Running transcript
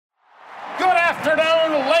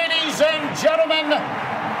afternoon, ladies and gentlemen,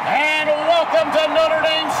 and welcome to Notre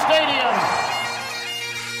Dame Stadium.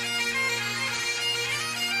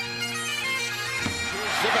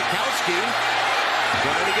 Zbikowski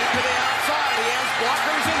trying to get to the outside. He has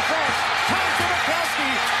blockers in front. Tom Zbikowski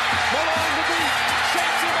along the beat.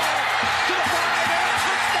 Shakes him off to the 5 and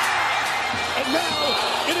touchdown. And now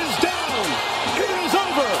it is down. It is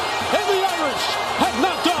over. And the Irish have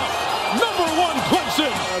knocked out number 1 Clemson.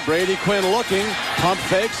 Brady Quinn looking. Pump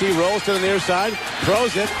fakes. He rolls to the near side.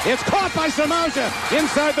 Throws it. It's caught by Samaja.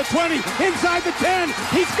 Inside the 20. Inside the 10.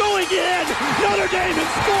 He's going in. Notre Dame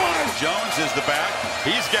has scored. Jones is the back.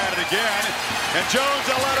 He's got it again. And Jones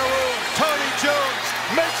a lot of room. Tony Jones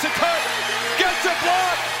makes a cut. Gets a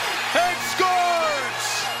block. And scores.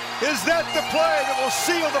 Is that the play that will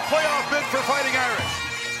seal the playoff bid for Fighting Irish?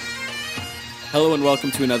 Hello and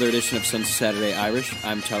welcome to another edition of Sons of Saturday Irish.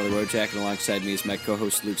 I'm Tyler Wojak, and alongside me is my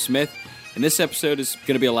co-host Luke Smith. And this episode is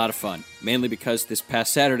going to be a lot of fun, mainly because this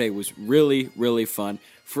past Saturday was really, really fun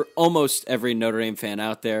for almost every Notre Dame fan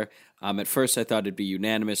out there. At first, I thought it'd be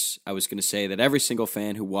unanimous. I was going to say that every single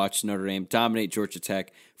fan who watched Notre Dame dominate Georgia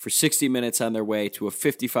Tech for 60 minutes on their way to a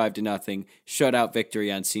 55-0 shutout victory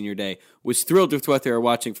on Senior Day was thrilled with what they were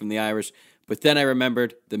watching from the Irish. But then I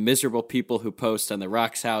remembered the miserable people who post on the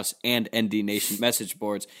Rocks House and ND Nation message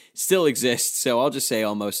boards still exist, so I'll just say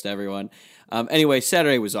almost everyone. Anyway,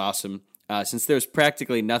 Saturday was awesome. Since there's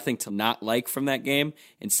practically nothing to not like from that game,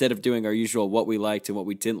 instead of doing our usual what we liked and what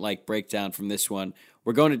we didn't like breakdown from this one,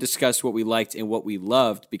 we're going to discuss what we liked and what we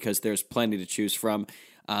loved because there's plenty to choose from.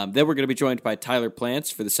 Then we're going to be joined by Tyler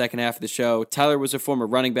Plants for the second half of the show. Tyler was a former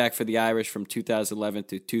running back for the Irish from 2011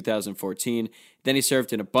 to 2014. Then he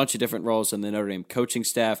served in a bunch of different roles on the Notre Dame coaching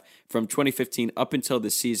staff from 2015 up until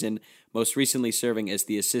this season, most recently serving as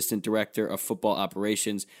the Assistant Director of Football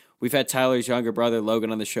Operations. We've had Tyler's younger brother,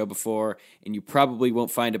 Logan, on the show before, and you probably won't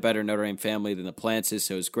find a better Notre Dame family than the Plantses,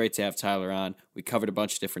 so it's great to have Tyler on. We covered a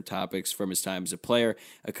bunch of different topics from his time as a player,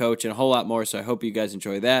 a coach, and a whole lot more, so I hope you guys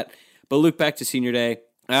enjoy that. But Luke, back to Senior Day.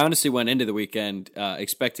 I honestly went into the weekend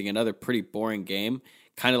expecting another pretty boring game,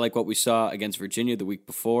 kind of like what we saw against Virginia the week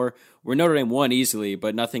before, where Notre Dame won easily,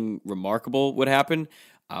 but nothing remarkable would happen.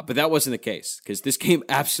 But that wasn't the case, because this game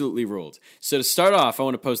absolutely ruled. So to start off, I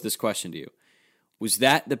want to pose this question to you. Was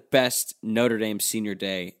that the best Notre Dame Senior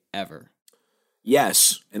Day ever?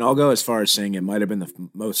 Yes, and I'll go as far as saying it might have been the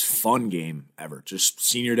most fun game ever. Just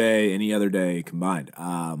Senior Day, any other day combined.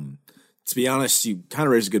 To be honest, you kind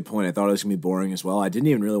of raised a good point. I thought it was going to be boring as well. I didn't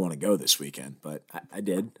even really want to go this weekend, but I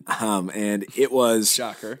did. And it was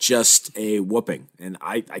Shocker. Just a whooping. And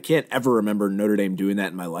I can't ever remember Notre Dame doing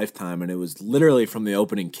that in my lifetime. And it was literally from the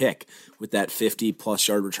opening kick with that 50-plus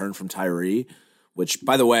yard return from Tyree, which,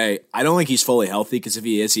 by the way, I don't think he's fully healthy because if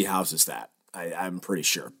he is, he houses that. I'm pretty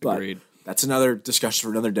sure. But Agreed. That's another discussion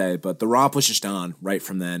for another day. But the romp was just on right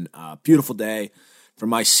from then. Beautiful day. From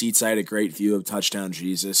my seats, I had a great view of Touchdown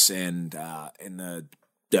Jesus and in the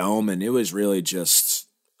dome, and it was really just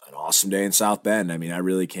an awesome day in South Bend. I mean, I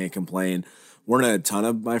really can't complain. Weren't a ton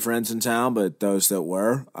of my friends in town, but those that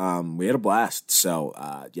were, we had a blast. So,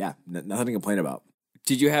 nothing to complain about.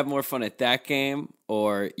 Did you have more fun at that game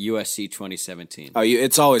or USC 2017? Oh,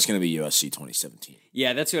 it's always going to be USC 2017.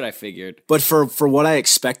 Yeah, that's what I figured. But for what I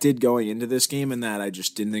expected going into this game and that I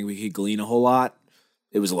just didn't think we could glean a whole lot,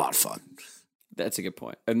 it was a lot of fun. That's a good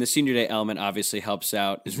point. And the Senior Day element obviously helps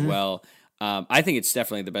out as well. I think it's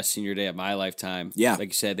definitely the best Senior Day of my lifetime. Yeah. Like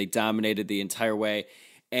you said, they dominated the entire way.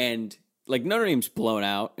 And like Notre Dame's blown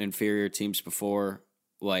out inferior teams before,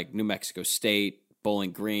 like New Mexico State,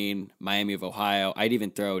 Bowling Green, Miami of Ohio. I'd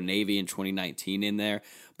even throw Navy in 2019 in there,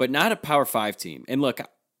 but not a Power 5 team. And look,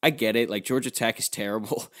 I get it. Like Georgia Tech is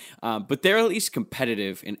terrible, but they're at least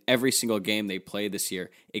competitive in every single game they play this year,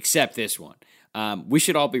 except this one. We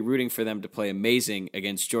should all be rooting for them to play amazing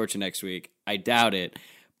against Georgia next week. I doubt it,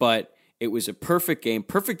 but it was a perfect game,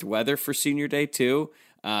 perfect weather for Senior Day too.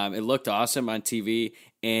 It looked awesome on TV,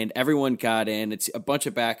 and everyone got in. It's a bunch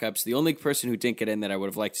of backups. The only person who didn't get in that I would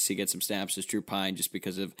have liked to see get some snaps is Drew Pine, just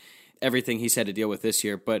because of everything he's had to deal with this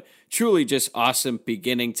year. But truly just awesome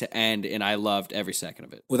beginning to end, and I loved every second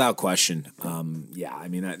of it. Without question.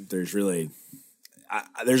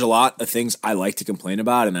 There's a lot of things I like to complain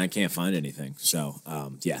about, and I can't find anything. So,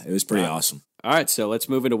 it was pretty awesome. All right, so let's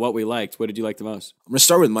move into what we liked. What did you like the most? I'm going to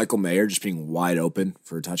start with Michael Mayer just being wide open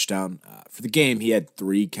for a touchdown. For the game, he had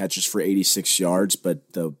 3 catches for 86 yards,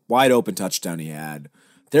 but the wide open touchdown he had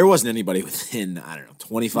There wasn't anybody within,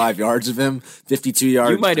 25 yards of him, 52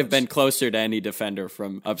 yards. You might have been closer to any defender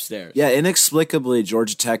from upstairs. Yeah, inexplicably,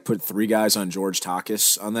 Georgia Tech put 3 guys on George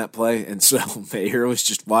Takis on that play, and so Mayer was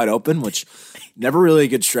just wide open, which never really a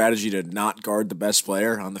good strategy to not guard the best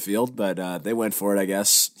player on the field, but they went for it, I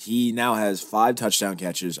guess. He now has 5 touchdown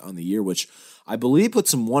catches on the year, which I believe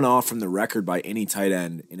puts him one off from the record by any tight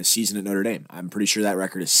end in a season at Notre Dame. I'm pretty sure that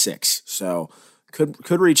record is 6, so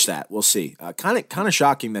could reach that. We'll see. Kind of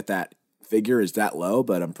shocking that figure is that low,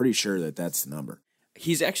 but I'm pretty sure that's the number.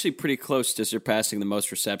 He's actually pretty close to surpassing the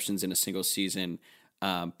most receptions in a single season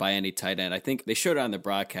by any tight end. I think they showed it on the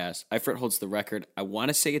broadcast. Eifert holds the record. I want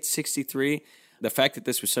to say it's 63. The fact that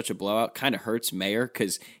this was such a blowout kind of hurts Mayer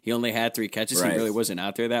because he only had 3 catches. Right. He really wasn't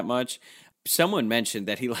out there that much. Someone mentioned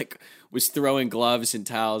that he was throwing gloves and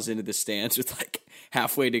towels into the stands with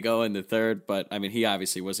halfway to go in the third, but I mean, he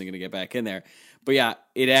obviously wasn't going to get back in there. But yeah,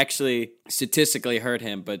 it actually statistically hurt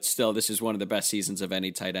him, but still, this is one of the best seasons of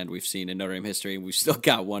any tight end we've seen in Notre Dame history, and we've still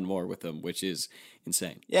got one more with him, which is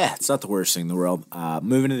insane. Yeah, it's not the worst thing in the world.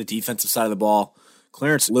 Moving to the defensive side of the ball,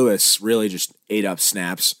 Clarence Lewis really just ate up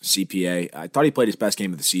snaps, CPA. I thought he played his best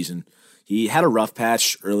game of the season. He had a rough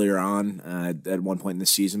patch earlier on at one point in the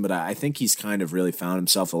season, but I think he's kind of really found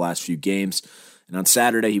himself the last few games. And on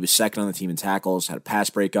Saturday, he was second on the team in tackles, had a pass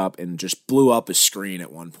breakup, and just blew up a screen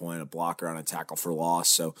at one point, a blocker on a tackle for loss.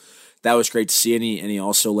 So that was great to see. And he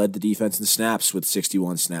also led the defense in snaps with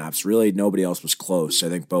 61 snaps. Really, nobody else was close. I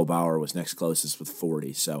think Bo Bauer was next closest with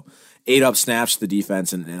 40. So 8 up snaps to the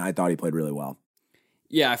defense, and I thought he played really well.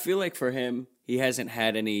 Yeah, I feel like for him, he hasn't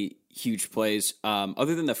had any huge plays.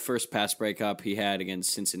 Other than the first pass breakup he had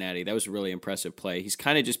against Cincinnati, that was a really impressive play. He's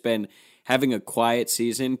kind of just been having a quiet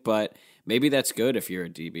season, but maybe that's good if you're a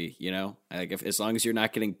DB, as long as you're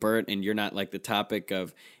not getting burnt and you're not the topic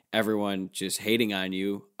of everyone just hating on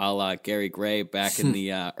you, a la Gary Gray back in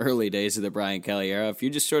the early days of the Brian Kelly era. If you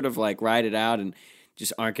just sort of ride it out and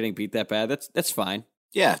just aren't getting beat that bad, that's fine.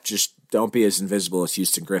 Yeah, just don't be as invisible as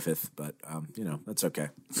Houston Griffith, but that's okay.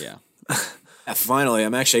 Yeah. Finally,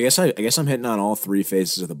 I guess I'm hitting on all 3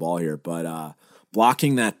 phases of the ball here, but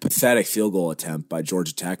blocking that pathetic field goal attempt by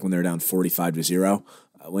Georgia Tech when they were down 45-0.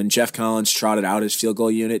 When Jeff Collins trotted out his field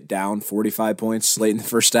goal unit down 45 points late in the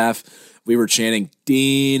first half, we were chanting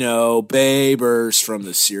Dino Babers from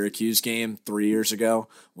the Syracuse game 3 years ago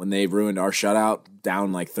when they ruined our shutout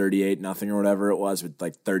down 38-0 or whatever it was with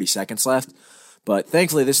 30 seconds left. But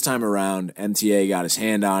thankfully this time around, MTA got his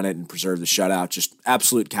hand on it and preserved the shutout. Just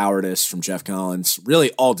absolute cowardice from Jeff Collins,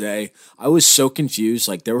 really all day. I was so confused.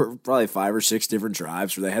 There were probably 5 or 6 different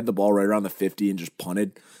drives where they had the ball right around the 50 and just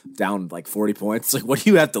punted down 40 points. What do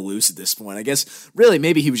you have to lose at this point? I guess really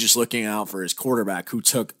maybe he was just looking out for his quarterback who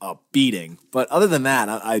took a beating. But other than that,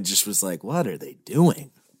 I just was what are they doing?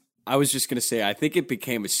 I was just going to say, I think it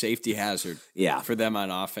became a safety hazard for them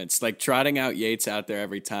on offense. Trotting out Yates out there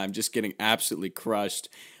every time, just getting absolutely crushed.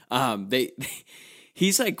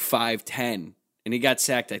 He's 5'10", and he got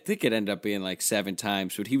sacked. I think it ended up being 7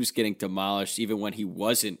 times, but he was getting demolished even when he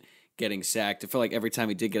wasn't getting sacked. I felt like every time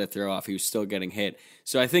he did get a throw off, he was still getting hit.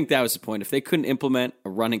 So I think that was the point. If they couldn't implement a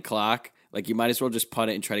running clock, you might as well just punt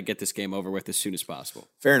it and try to get this game over with as soon as possible.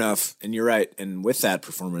 Fair enough. And you're right. And with that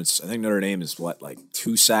performance, I think Notre Dame is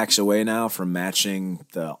 2 sacks away now from matching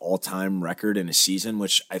the all-time record in a season,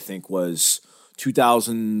 which I think was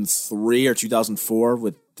 2003 or 2004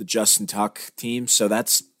 with the Justin Tuck team. So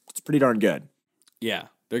it's pretty darn good. Yeah,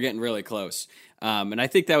 they're getting really close. And I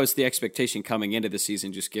think that was the expectation coming into the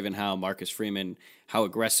season, just given how Marcus Freeman, how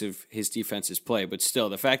aggressive his defenses play. But still,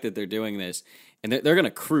 the fact that they're doing this and they're going to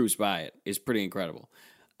cruise by it is pretty incredible.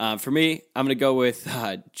 For me, I'm going to go with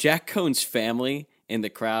Jack Cohn's family in the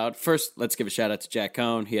crowd. First, let's give a shout out to Jack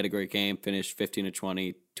Cohn. He had a great game, finished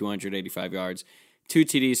 15-20, 285 yards, 2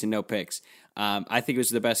 TDs and no picks. I think it was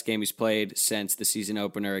the best game he's played since the season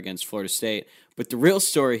opener against Florida State. But the real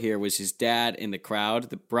story here was his dad in the crowd.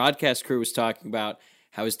 The broadcast crew was talking about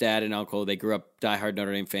how his dad and uncle, they grew up diehard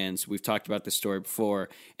Notre Dame fans. We've talked about this story before.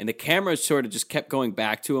 And the camera sort of just kept going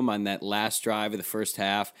back to him on that last drive of the first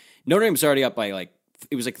half. Notre Dame's already up by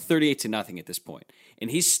it was 38-0 at this point.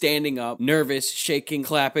 And he's standing up, nervous, shaking,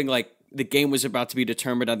 clapping, the game was about to be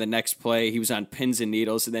determined on the next play. He was on pins and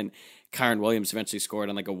needles, and then Kyron Williams eventually scored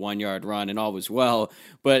on a 1-yard run, and all was well.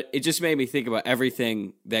 But it just made me think about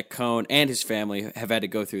everything that Cohn and his family have had to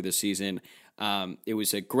go through this season. It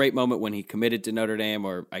was a great moment when he committed to Notre Dame,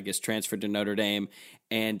 or I guess transferred to Notre Dame.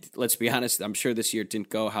 And let's be honest, I'm sure this year didn't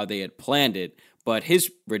go how they had planned it, but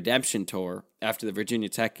his redemption tour after the Virginia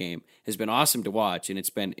Tech game has been awesome to watch, and it's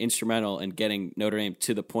been instrumental in getting Notre Dame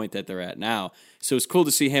to the point that they're at now. So it's cool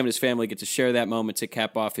to see him and his family get to share that moment to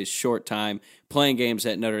cap off his short time playing games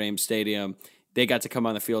at Notre Dame Stadium. They got to come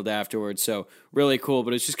on the field afterwards, so really cool.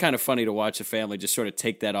 But it's just kind of funny to watch the family just sort of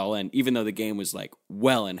take that all in, even though the game was like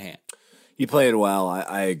well in hand. He played well,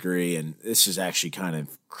 I agree, and this is actually kind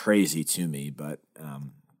of crazy to me, but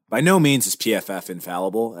by no means is PFF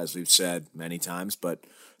infallible, as we've said many times, but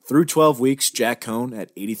through 12 weeks, Jack Coan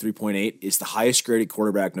at 83.8 is the highest graded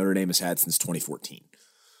quarterback Notre Dame has had since 2014.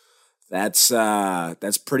 That's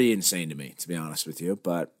pretty insane to me, to be honest with you,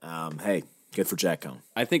 but hey, good for Jack Coan.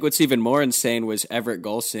 I think what's even more insane was Everett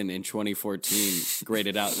Golson in 2014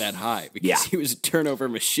 graded out that high because he was a turnover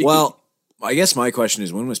machine. Well, I guess my question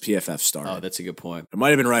is, when was PFF started? Oh, that's a good point. It might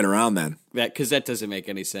have been right around then. Because that doesn't make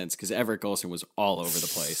any sense, because Everett Golson was all over the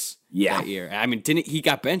place that year. I mean, he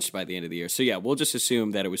got benched by the end of the year. So, yeah, we'll just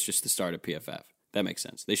assume that it was just the start of PFF. That makes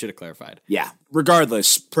sense. They should have clarified. Yeah.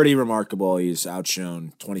 Regardless, pretty remarkable. He's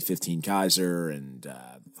outshone 2015 Kaiser and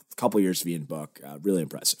a couple years of Ian Book. Really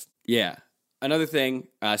impressive. Yeah. Another thing,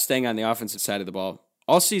 staying on the offensive side of the ball,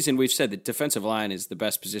 all season we've said that defensive line is the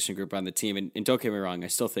best position group on the team, and don't get me wrong, I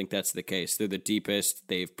still think that's the case. They're the deepest.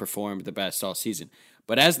 They've performed the best all season.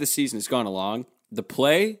 But as the season has gone along, the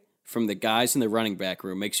play from the guys in the running back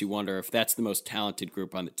room makes you wonder if that's the most talented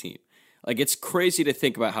group on the team. Like, it's crazy to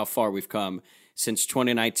think about how far we've come since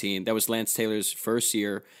 2019. That was Lance Taylor's first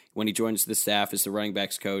year when he joins the staff as the running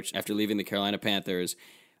backs coach after leaving the Carolina Panthers.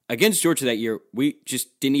 Against Georgia that year, we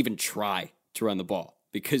just didn't even try to run the ball,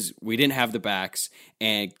 because we didn't have the backs,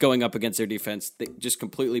 and going up against their defense, they just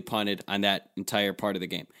completely punted on that entire part of the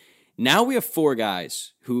game. Now we have four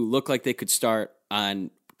guys who look like they could start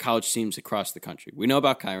on college teams across the country. We know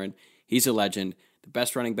about Kyron. He's a legend, the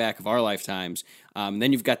best running back of our lifetimes.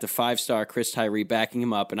 Then you've got the 5-star Chris Tyree backing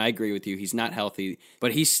him up, and I agree with you. He's not healthy,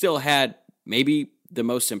 but he still had maybe the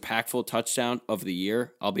most impactful touchdown of the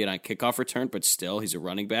year, albeit on kickoff return, but still, he's a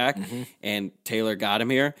running back, and Taylor got him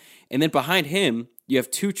here. And then behind him, you have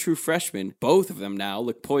two true freshmen. Both of them now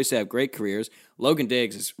look poised to have great careers. Logan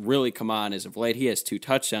Diggs has really come on as of late. He has 2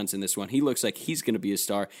 touchdowns in this one. He looks like he's going to be a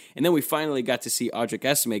star. And then we finally got to see Audric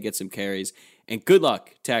Estime get some carries. And good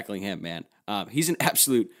luck tackling him, man. He's an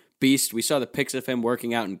absolute beast. We saw the pics of him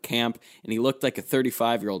working out in camp, and he looked like a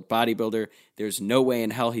 35-year-old bodybuilder. There's no way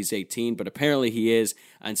in hell he's 18, but apparently he is.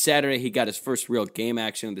 On Saturday, he got his first real game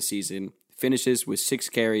action of the season. Finishes with 6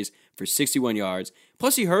 carries for 61 yards.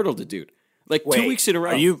 Plus, he hurdled a dude. Wait, 2 weeks in a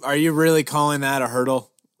row. Are you really calling that a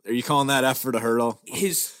hurdle? Are you calling that effort a hurdle?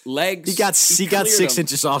 His legs. He got 6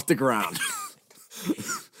 inches off the ground.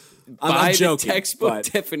 I'm joking. By the textbook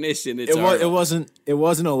definition, it wasn't a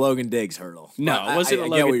Logan Diggs hurdle. No, it wasn't a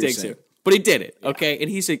Logan Diggs hurdle. But he did it, okay? And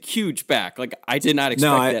he's a huge back. Like, I did not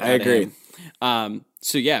expect that. I agree.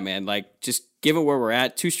 So, yeah, man, just given where we're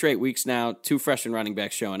at, 2 straight weeks now, 2 freshman running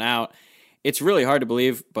backs showing out. It's really hard to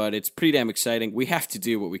believe, but it's pretty damn exciting. We have to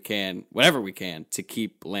do what we can, whatever we can, to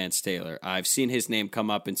keep Lance Taylor. I've seen his name come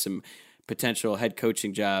up in some potential head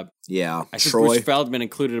coaching job. Yeah, I think Bruce Feldman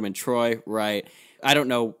included him in Troy, right? I don't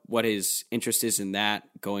know what his interest is in that,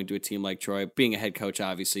 going to a team like Troy. Being a head coach,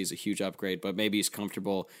 obviously, is a huge upgrade, but maybe he's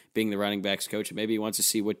comfortable being the running backs coach, and maybe he wants to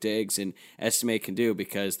see what Diggs and Estime can do,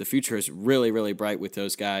 because the future is really, really bright with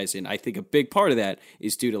those guys, and I think a big part of that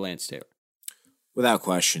is due to Lance Taylor. Without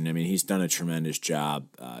question. I mean, he's done a tremendous job.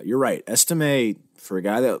 You're right. Estime, for a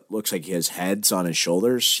guy that looks like he has heads on his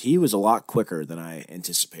shoulders, he was a lot quicker than I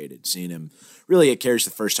anticipated. Seeing him really get carries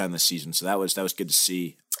the first time this season, so that was good to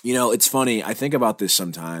see. You know, it's funny. I think about this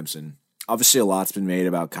sometimes, and obviously a lot's been made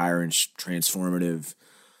about Kyron's transformative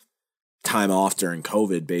time off during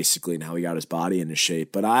COVID, basically, and how he got his body into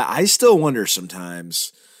shape. But I still wonder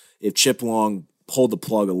sometimes if Chip Long pulled the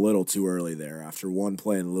plug a little too early there after one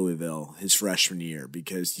play in Louisville his freshman year,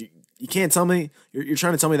 because you can't tell me you're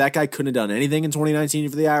trying to tell me that guy couldn't have done anything in 2019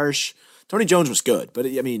 for the Irish. Tony Jones was good, but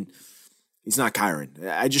I mean, he's not Kyron.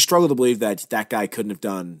 I just struggle to believe that guy couldn't have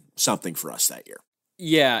done something for us that year.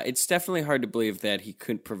 Yeah, it's definitely hard to believe that he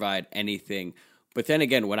couldn't provide anything. But then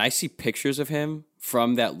again, when I see pictures of him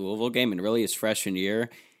from that Louisville game and really his freshman year,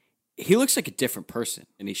 he looks like a different person,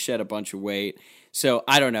 and he shed a bunch of weight. So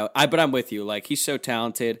I don't know. But I'm with you. Like, he's so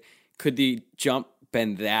talented. Could the jump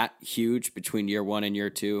been that huge between year 1 and year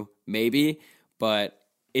 2? Maybe. But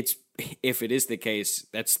if it is the case,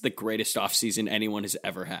 that's the greatest offseason anyone has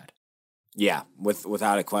ever had. Yeah,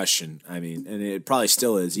 without a question. I mean, and it probably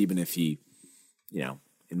still is, even if he,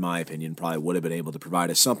 in my opinion, probably would have been able to provide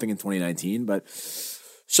us something in 2019, but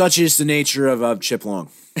such is the nature of Chip Long.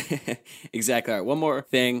 Exactly. All right, one more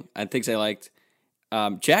thing on things I liked.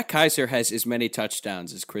 Jack Kaiser has as many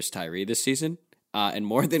touchdowns as Chris Tyree this season, and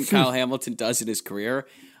more than Kyle Hamilton does in his career.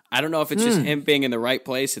 I don't know if it's just him being in the right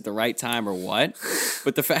place at the right time or what,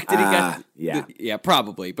 but the fact that he got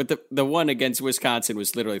probably. But the one against Wisconsin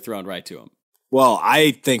was literally thrown right to him. Well,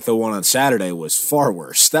 I think the one on Saturday was far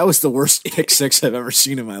worse. That was the worst pick six I've ever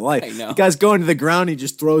seen in my life. I know. The guy's going to the ground, he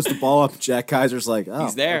just throws the ball up. Jack Kaiser's like, oh,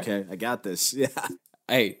 he's there. Okay, I got this. Yeah.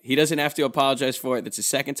 Hey, he doesn't have to apologize for it. That's his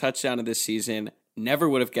second touchdown of this season. Never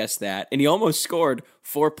would have guessed that. And he almost scored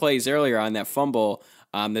 4 plays earlier on that fumble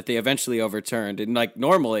that they eventually overturned. And like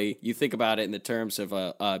normally, you think about it in the terms of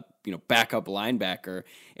a backup linebacker.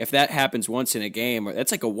 If that happens once in a game,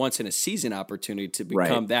 that's like a once in a season opportunity to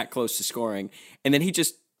become that close to scoring. And then he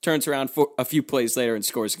just turns around for a few plays later and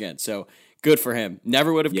scores again. So good for him.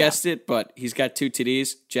 Never would have guessed it, but he's got 2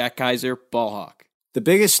 TDs. Jack Kaiser, ball hawk. The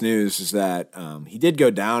biggest news is that he did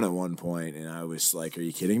go down at one point, and I was like, are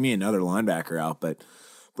you kidding me? Another linebacker out. But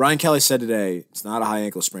Brian Kelly said today it's not a high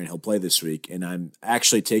ankle sprain. He'll play this week, and I'm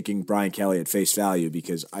actually taking Brian Kelly at face value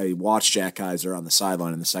because I watched Jack Kaiser on the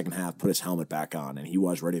sideline in the second half put his helmet back on, and he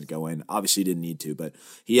was ready to go in. Obviously, he didn't need to, but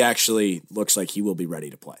he actually looks like he will be ready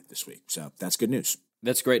to play this week. So that's good news.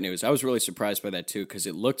 That's great news. I was really surprised by that, too, because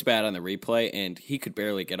it looked bad on the replay, and he could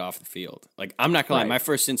barely get off the field. Like, I'm not going to lie. My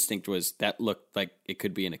first instinct was that looked like it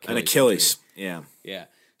could be an Achilles. An Achilles, yeah. Yeah,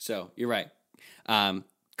 so you're right.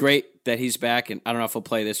 Great that he's back, and I don't know if he'll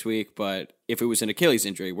play this week, but if it was an Achilles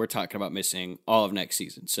injury, we're talking about missing all of next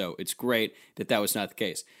season. So it's great that that was not the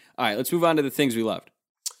case. All right, let's move on to the things we loved.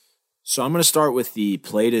 So I'm going to start with the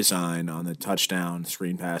play design on the touchdown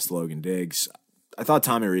screen pass to Logan Diggs. I thought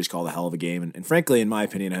Tommy Rees called a hell of a game, and frankly, in my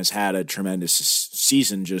opinion, has had a tremendous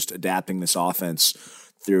season just adapting this offense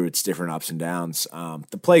through its different ups and downs.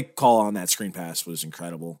 The play call on that screen pass was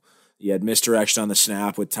incredible. You had misdirection on the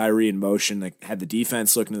snap with Tyree in motion. They had the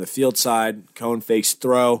defense looking to the field side. Cohen fakes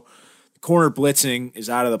throw. The corner blitzing is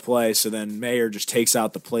out of the play, so then Mayer just takes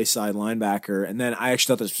out the play side linebacker. And then I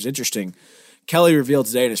actually thought this was interesting. Kelly revealed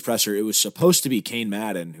today in his presser it was supposed to be Kane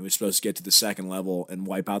Madden who was supposed to get to the second level and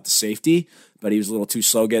wipe out the safety, but he was a little too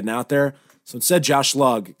slow getting out there. So instead, Josh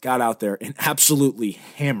Lugg got out there and absolutely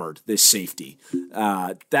hammered this safety.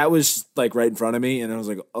 That was like right in front of me, and I was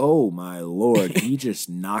like, oh, my Lord. He just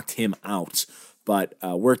knocked him out, but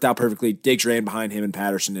worked out perfectly. Diggs ran behind him and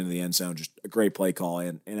Patterson into the end zone. Just a great play call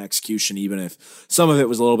and execution, even if some of it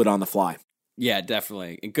was a little bit on the fly. Yeah,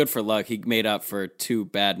 definitely. And good for Luck. He made up for 2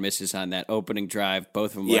 bad misses on that opening drive.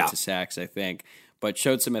 Both of them led to sacks, I think. But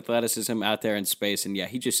showed some athleticism out there in space. And, yeah,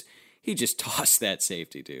 he just tossed that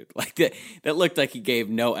safety, dude. Like that looked like he gave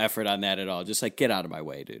no effort on that at all. Just like, get out of my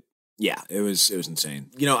way, dude. Yeah, it was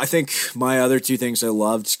insane. I think my other 2 things I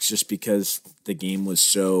loved just because the game was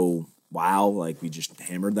so wow, like we just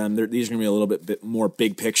hammered them. These are going to be a little bit more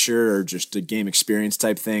big picture or just a game experience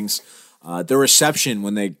type things. The reception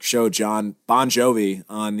when they showed John Bon Jovi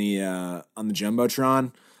on the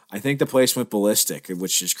Jumbotron, I think the place went ballistic,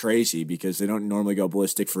 which is crazy because they don't normally go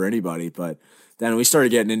ballistic for anybody. But then we started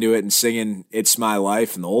getting into it and singing "It's My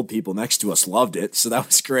Life," and the old people next to us loved it, so that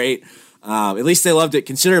was great. At least they loved it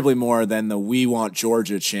considerably more than the "We Want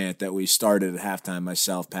Georgia" chant that we started at halftime.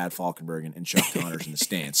 Myself, Pat Falkenberg, and Chuck Connors in the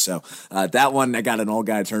stands. So that one, I got an old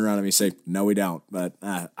guy turn around at me and say, "No, we don't," but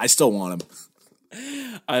I still want him.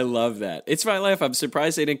 I love that. It's My Life. I'm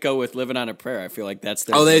surprised they didn't go with Living on a Prayer. I feel like that's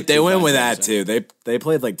their they went with that too. They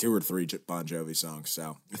played like 2 or 3 Bon Jovi songs.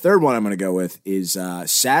 So the third one I'm going to go with is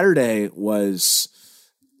Saturday was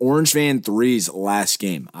Orange Van 3's last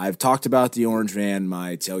game. I've talked about the Orange Van,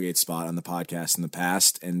 my tailgate spot on the podcast in the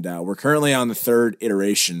past, and we're currently on the 3rd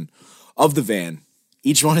iteration of the van.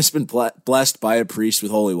 Each one has been blessed by a priest with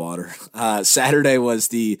holy water. Saturday was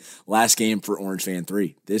the last game for Orange Van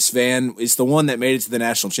 3. This van is the one that made it to the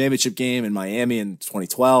national championship game in Miami in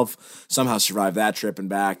 2012. Somehow survived that trip and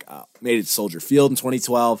back. Made it to Soldier Field in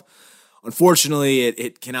 2012. Unfortunately,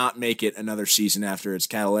 it cannot make it another season after its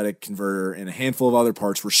catalytic converter and a handful of other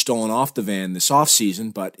parts were stolen off the van this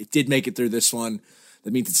offseason, but it did make it through this one.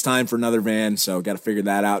 That means it's time for another van, so got to figure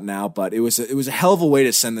that out now. But it was a hell of a way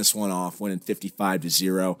to send this one off, winning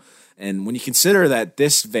 55-0. And when you consider that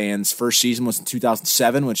this van's first season was in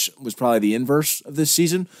 2007, which was probably the inverse of this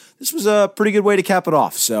season, this was a pretty good way to cap it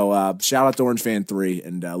off. So shout out to Orange Van 3,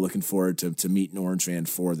 and looking forward to meeting Orange Van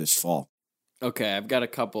 4 this fall. Okay, I've got a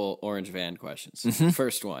couple Orange Van questions. Mm-hmm.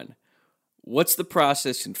 First one, what's the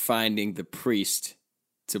process in finding the priest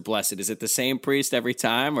to bless it? Is it the same priest every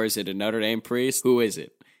time, or is it a Notre Dame priest? Who is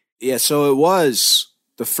it? Yeah, so it was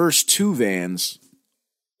the first 2 vans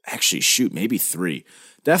Actually, shoot, maybe 3.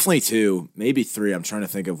 Definitely 2, maybe 3. I'm trying to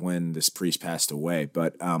think of when this priest passed away,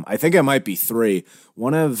 but I think it might be 3.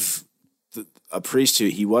 One of a priest who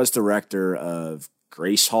he was director of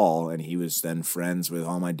Grace Hall, and he was then friends with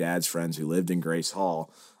all my dad's friends who lived in Grace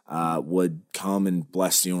Hall, would come and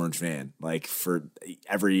bless the orange van, like for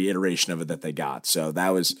every iteration of it that they got. So that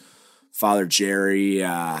was Father Jerry,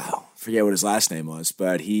 forget what his last name was,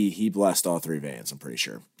 but he blessed all 3 vans, I'm pretty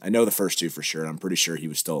sure. I know the first 2 for sure, and I'm pretty sure he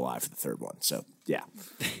was still alive for the 3rd one. So, yeah.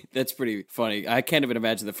 That's pretty funny. I can't even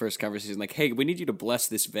imagine the first conversation like, hey, we need you to bless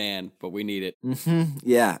this van, but we need it. Mm-hmm.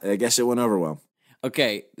 Yeah, I guess it went over well.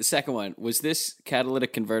 Okay, the second one. Was this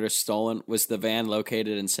catalytic converter stolen? Was the van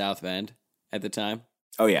located in South Bend at the time?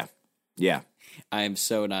 Oh, yeah. Yeah. I am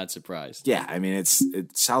so not surprised. Yeah, I mean,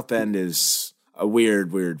 South Bend is a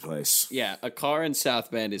weird place. Yeah, a car in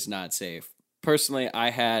South Bend is not safe. Personally, I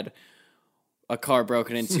had a car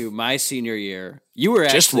broken into my senior year. You were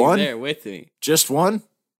actually there with me. Just one?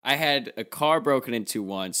 I had a car broken into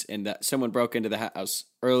once, and someone broke into the house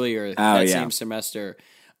earlier that same semester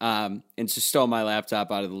and just stole my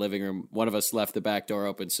laptop out of the living room. One of us left the back door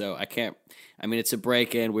open, so it's a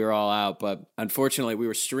break-in. We were all out, but unfortunately, we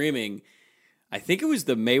were streaming. I think it was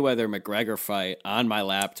the Mayweather-McGregor fight on my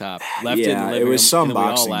laptop. Left it in the living room. It was some and then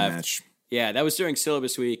boxing match. Yeah, that was during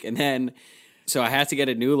syllabus week. And then, so I had to get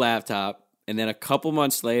a new laptop. And then a couple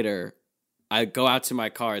months later, I go out to my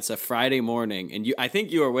car. It's a Friday morning. And I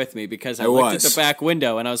think you were with me because I looked at the back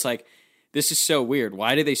window and I was like, this is so weird.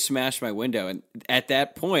 Why did they smash my window? And at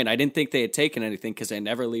that point, I didn't think they had taken anything because I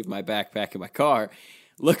never leave my backpack in my car.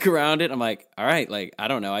 Look around it. I'm like, all right, like, I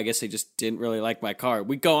don't know. I guess they just didn't really like my car.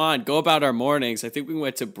 We go about our mornings. I think we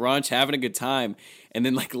went to brunch, having a good time. And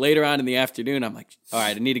then like later on in the afternoon, I'm like, all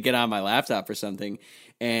right, I need to get on my laptop or something,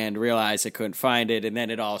 and realized I couldn't find it. And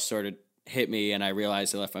then it all sort of hit me, and I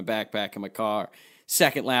realized I left my backpack in my car.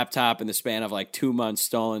 Second laptop in the span of like 2 months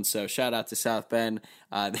stolen. So shout out to South Bend.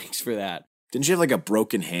 Thanks for that. Didn't you have like a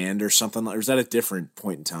broken hand or something? Or was that a different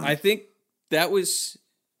point in time? I think that was,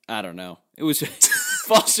 I don't know. It was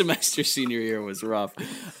fall semester senior year was rough.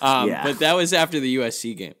 But that was after the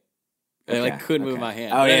USC game. I couldn't move my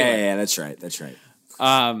hand. Oh, yeah, that's right.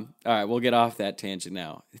 All right, we'll get off that tangent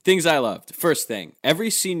now. Things I loved. First thing, every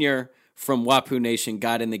senior from WAPU Nation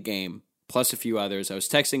got in the game, plus a few others. I was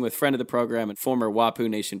texting with friend of the program and former WAPU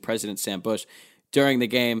Nation president Sam Bush during the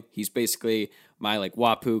game. He's basically my like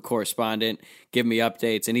WAPU correspondent, giving me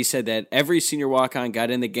updates, and he said that every senior walk-on got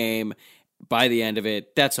in the game by the end of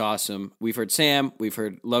it. That's awesome. We've heard Sam, we've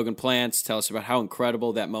heard Logan Plants tell us about how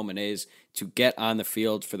incredible that moment is to get on the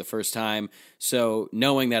field for the first time. So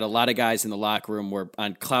knowing that a lot of guys in the locker room were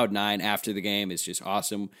on cloud 9 after the game is just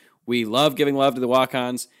awesome. We love giving love to the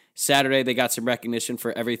walk-ons. Saturday, they got some recognition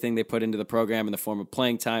for everything they put into the program in the form of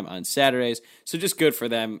playing time on Saturdays. So just good for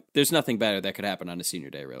them. There's nothing better that could happen on a senior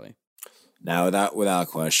day, really. No, without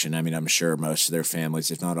question. I mean, I'm sure most of their families,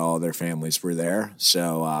 if not all of their families, were there.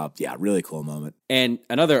 So, really cool moment. And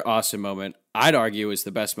another awesome moment, I'd argue is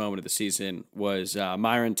the best moment of the season, was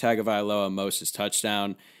Myron Tagovailoa Moses'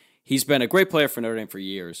 touchdown. He's been a great player for Notre Dame for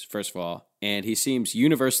years, first of all, and he seems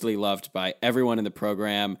universally loved by everyone in the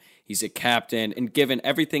program. He's a captain, and given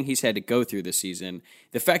everything he's had to go through this season,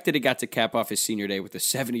 the fact that he got to cap off his senior day with a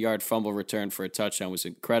 70-yard fumble return for a touchdown was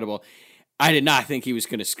incredible. I did not think he was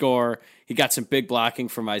going to score. He got some big blocking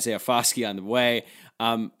from Isaiah Foskey on the way.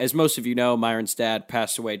 As most of you know, Myron's dad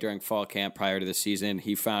passed away during fall camp prior to the season.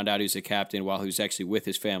 He found out he was a captain while he was actually with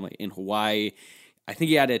his family in Hawaii. I think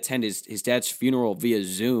he had to attend his dad's funeral via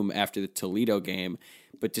Zoom after the Toledo game.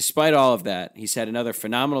 But despite all of that, he's had another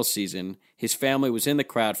phenomenal season. His family was in the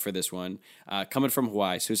crowd for this one, coming from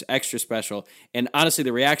Hawaii, so it was extra special. And honestly,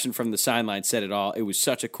 the reaction from the sideline said it all. It was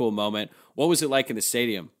such a cool moment. What was it like in the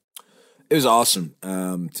stadium? It was awesome.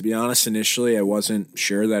 To be honest, initially I wasn't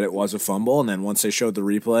sure that it was a fumble, and then once they showed the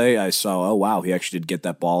replay, I saw, oh wow, he actually did get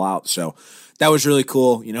that ball out. So that was really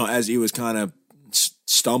cool. You know, as he was kind of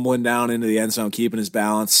stumbling down into the end zone, keeping his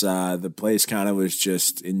balance, the place kind of was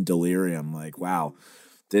just in delirium. Like, wow,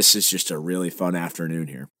 this is just a really fun afternoon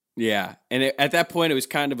here. Yeah, and at that point, it was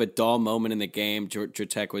kind of a dull moment in the game. Georgia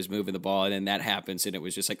Tech was moving the ball, and then that happens, and it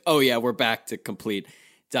was just like, oh yeah, we're back to complete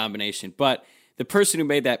domination. But the person who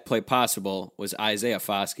made that play possible was Isaiah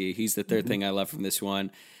Foskey. He's the third thing I love from this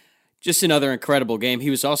one. Just another incredible game. He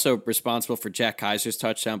was also responsible for Jack Kaiser's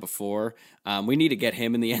touchdown before. We need to get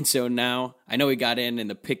him in the end zone now. I know he got in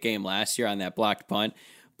the Pitt game last year on that blocked punt,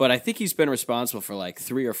 but I think he's been responsible for like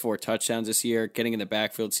 3 or 4 touchdowns this year, getting in the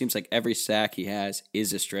backfield. Seems like every sack he has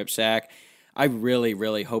is a strip sack. I really,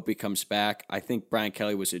 really hope he comes back. I think Brian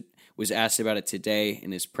Kelly was asked about it today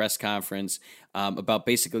in his press conference about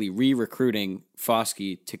basically re-recruiting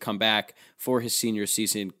Foskey to come back for his senior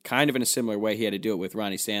season, kind of in a similar way he had to do it with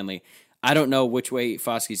Ronnie Stanley. I don't know which way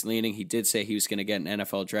Foskey's leaning. He did say he was going to get an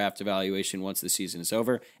NFL draft evaluation once the season is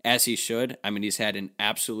over, as he should. I mean, he's had an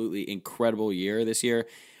absolutely incredible year this year,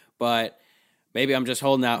 but maybe I'm just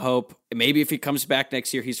holding out hope. Maybe if he comes back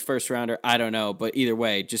next year, he's first rounder. I don't know, but either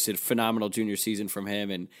way, just a phenomenal junior season from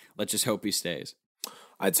him, and let's just hope he stays.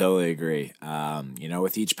 I totally agree.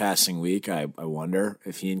 With each passing week, I wonder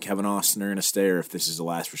if he and Kevin Austin are going to stay or if this is the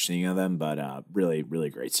last we're seeing of them, but really,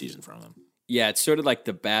 really great season from them. Yeah, it's sort of like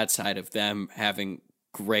the bad side of them having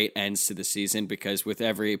great ends to the season because with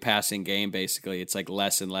every passing game, basically, it's like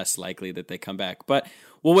less and less likely that they come back. But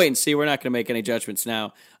we'll wait and see. We're not going to make any judgments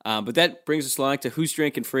now. But that brings us along to who's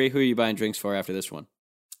drinking free. Who are you buying drinks for after this one?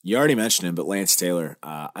 You already mentioned him, but Lance Taylor.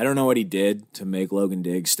 I don't know what he did to make Logan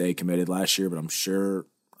Diggs stay committed last year, but I'm sure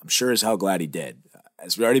as hell glad he did.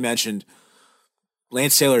 As we already mentioned,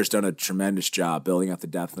 Lance Taylor has done a tremendous job building up the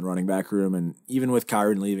depth in the running back room, and even with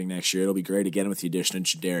Kyron leaving next year, it'll be great again with the addition of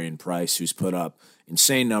Jadarian Price, who's put up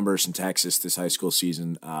insane numbers in Texas this high school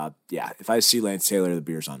season. If I see Lance Taylor, the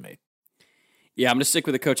beer's on me. Yeah, I'm going to stick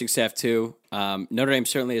with the coaching staff too. Notre Dame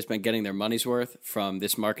certainly has been getting their money's worth from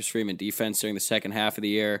this Marcus Freeman defense during the second half of the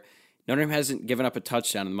year. Notre Dame hasn't given up a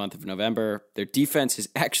touchdown in the month of November. Their defense has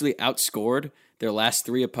actually outscored their last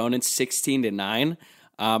three opponents 16-9.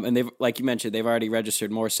 And they've, like you mentioned, they've already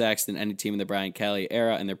registered more sacks than any team in the Brian Kelly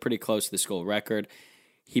era, and they're pretty close to the school record.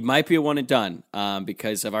 He might be a one and done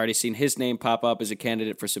because I've already seen his name pop up as a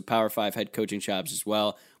candidate for some Power 5 head coaching jobs as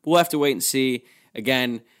well. But we'll have to wait and see.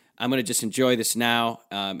 Again, I'm going to just enjoy this now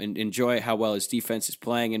and enjoy how well his defense is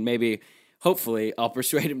playing, and maybe, hopefully, I'll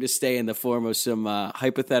persuade him to stay in the form of some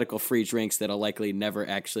hypothetical free drinks that I'll likely never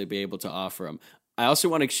actually be able to offer him. I also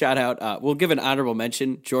want to shout out, we'll give an honorable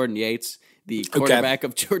mention, Jordan Yates, the quarterback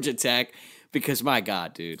of Georgia Tech, because my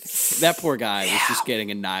God, dude, that poor guy was just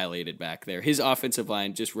getting annihilated back there. His offensive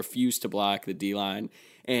line just refused to block the D-line,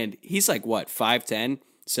 and he's like, 5'10",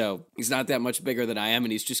 so he's not that much bigger than I am,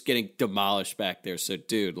 and he's just getting demolished back there. So,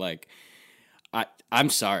 dude, I'm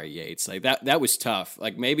sorry, Yates. That was tough.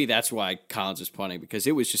 Maybe that's why Collins was punting, because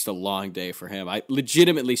it was just a long day for him. I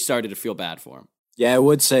legitimately started to feel bad for him. Yeah, I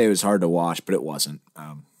would say it was hard to watch, but it wasn't.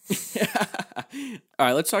 All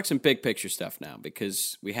right, let's talk some big picture stuff now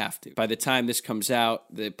because we have to. By the time this comes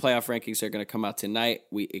out, the playoff rankings are going to come out tonight.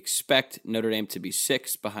 We expect Notre Dame to be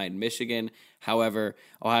 6th behind Michigan. However,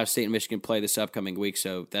 Ohio State and Michigan play this upcoming week,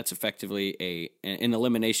 so that's effectively an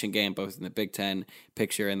elimination game both in the Big Ten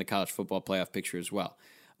picture and the college football playoff picture as well.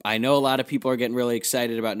 I know a lot of people are getting really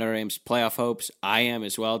excited about Notre Dame's playoff hopes. I am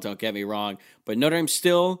as well, don't get me wrong. But Notre Dame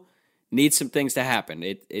still needs some things to happen.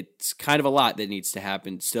 It's kind of a lot that needs to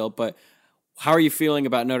happen still, but how are you feeling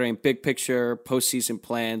about Notre Dame big picture, postseason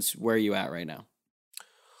plans? Where are you at right now?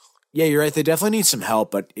 Yeah, you're right. They definitely need some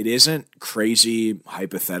help, but it isn't crazy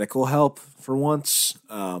hypothetical help for once.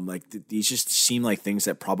 These just seem like things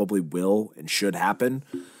that probably will and should happen.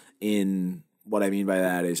 In what I mean by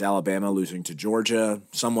that is Alabama losing to Georgia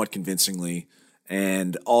somewhat convincingly.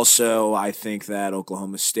 And also, I think that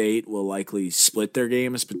Oklahoma State will likely split their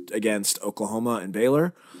games against Oklahoma and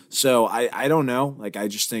Baylor. So I don't know. I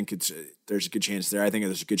just think there's a good chance there. I think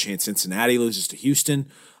there's a good chance Cincinnati loses to Houston.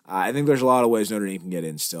 I think there's a lot of ways Notre Dame can get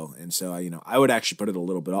in still. And so, I would actually put it a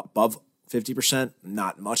little bit above 50%,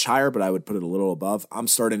 not much higher, but I would put it a little above. I'm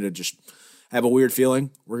starting to just have a weird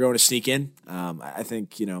feeling we're going to sneak in. I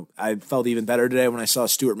think, I felt even better today when I saw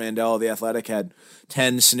Stuart Mandel of The Athletic had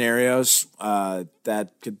 10 scenarios that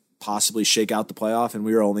could possibly shake out the playoff, and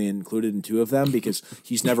we were only included in 2 of them because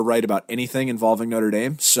he's never right about anything involving Notre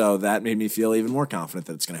Dame. So that made me feel even more confident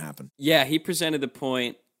that it's going to happen. Yeah, he presented the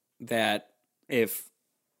point that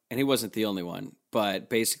and he wasn't the only one, but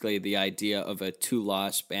basically the idea of a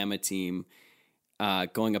 2-loss Bama team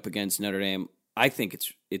going up against Notre Dame, I think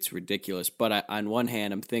it's ridiculous. But on one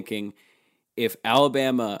hand, I'm thinking if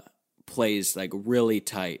Alabama plays really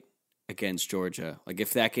tight against Georgia,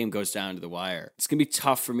 if that game goes down to the wire, it's going to be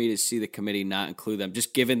tough for me to see the committee not include them,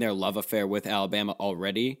 just given their love affair with Alabama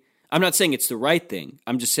already. I'm not saying it's the right thing.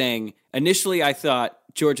 I'm just saying initially I thought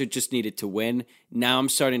Georgia just needed to win. Now I'm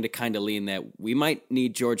starting to kind of lean that we might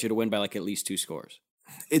need Georgia to win by at least 2 scores.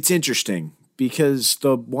 It's interesting. Because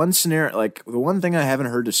the one scenario, the one thing I haven't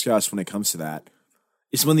heard discussed when it comes to that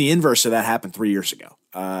is when the inverse of that happened 3 years ago.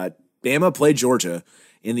 Bama played Georgia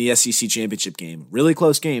in the SEC championship game. Really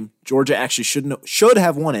close game. Georgia actually should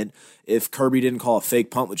have won it if Kirby didn't call a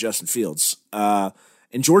fake punt with Justin Fields.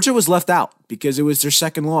 And Georgia was left out because it was their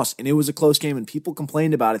second loss, and it was a close game, and people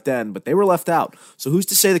complained about it then, but they were left out. So who's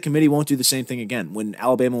to say the committee won't do the same thing again when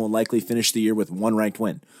Alabama will likely finish the year with one ranked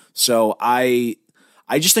win? So I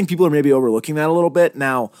just think people are maybe overlooking that a little bit.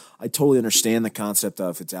 Now, I totally understand the concept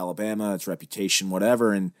of it's Alabama, it's reputation,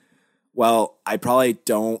 whatever, and, well, I probably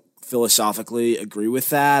don't philosophically agree with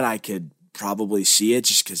that. I could probably see it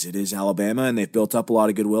just because it is Alabama, and they've built up a lot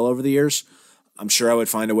of goodwill over the years. I'm sure I would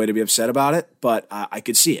find a way to be upset about it, but I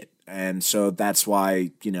could see it. And so that's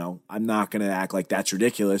why, I'm not going to act like that's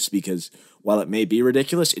ridiculous because while it may be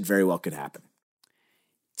ridiculous, it very well could happen.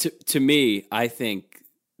 To me, I think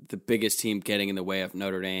the biggest team getting in the way of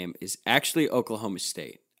Notre Dame is actually Oklahoma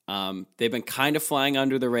State. They've been kind of flying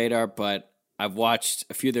under the radar, but I've watched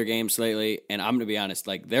a few of their games lately, and I'm going to be honest,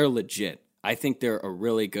 they're legit. I think they're a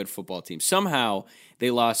really good football team. Somehow they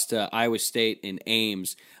lost to Iowa State in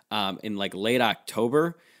Ames in late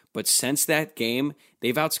October, but since that game,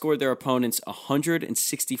 they've outscored their opponents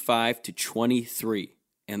 165-23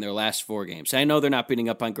 in their last 4 games. I know they're not beating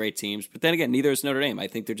up on great teams, but then again, neither is Notre Dame. I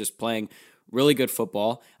think they're just playing really good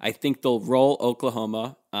football. I think they'll roll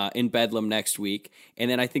Oklahoma in Bedlam next week, and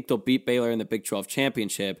then I think they'll beat Baylor in the Big 12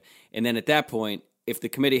 championship, and then at that point, if the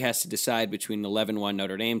committee has to decide between an 11-1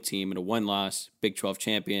 Notre Dame team and a one-loss Big 12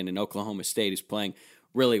 champion and Oklahoma State is playing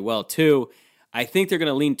really well too, I think they're going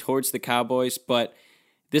to lean towards the Cowboys, but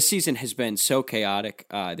this season has been so chaotic.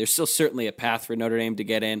 There's still certainly a path for Notre Dame to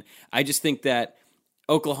get in. I just think that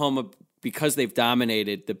Oklahoma, because they've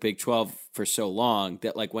dominated the Big 12 for so long,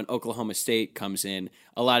 that when Oklahoma State comes in,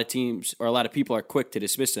 a lot of teams or a lot of people are quick to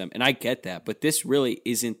dismiss them. And I get that, but this really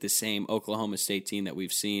isn't the same Oklahoma State team that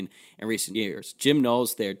we've seen in recent years. Jim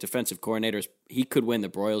Knowles, their defensive coordinator, he could win the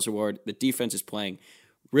Broyles Award. The defense is playing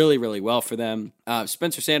really, really well for them.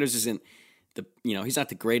 Spencer Sanders isn't he's not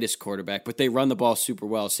the greatest quarterback, but they run the ball super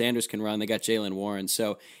well. Sanders can run. They got Jaylen Warren.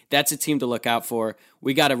 So that's a team to look out for.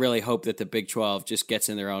 We got to really hope that the Big 12 just gets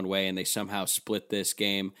in their own way and they somehow split this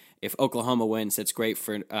game. If Oklahoma wins, that's great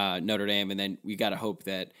for Notre Dame. And then we got to hope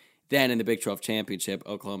that then in the Big 12 championship,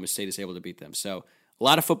 Oklahoma State is able to beat them. So a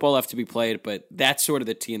lot of football left to be played, but that's sort of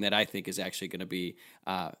the team that I think is actually going to be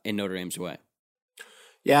in Notre Dame's way.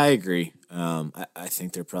 Yeah, I agree. I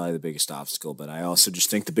think they're probably the biggest obstacle, but I also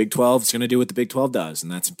just think the Big 12 is going to do what the Big 12 does,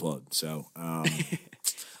 and that's implode. So, I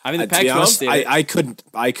mean, the Pac-12 did.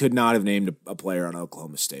 I could not have named a player on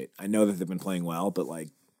Oklahoma State. I know that they've been playing well, but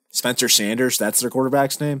Spencer Sanders, that's their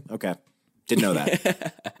quarterback's name? Okay. Didn't know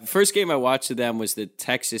that. The first game I watched of them was the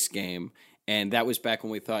Texas game, and that was back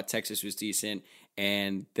when we thought Texas was decent,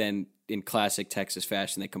 and then in classic Texas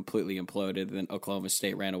fashion, they completely imploded, and then Oklahoma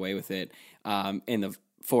State ran away with it in the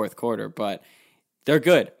fourth quarter, but they're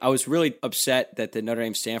good. I was really upset that the Notre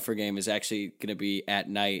Dame-Stanford game is actually going to be at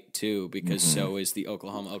night, too, because so is the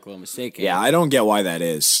Oklahoma State game. Yeah, I don't get why that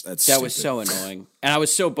is. That was so annoying. And I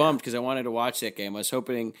was so bummed because I wanted to watch that game. I was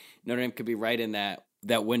hoping Notre Dame could be right in that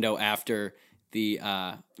window after the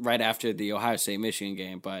Ohio State-Michigan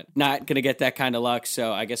game, but not going to get that kind of luck,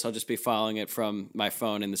 so I guess I'll just be following it from my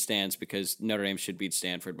phone in the stands because Notre Dame should beat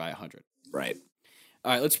Stanford by 100. Right.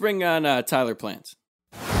 All right, let's bring on Tyler Plants.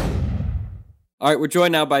 All right, we're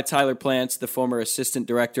joined now by Tyler Plants, the former assistant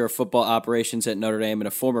director of football operations at Notre Dame and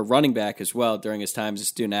a former running back as well during his time as a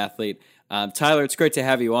student athlete. Tyler, it's great to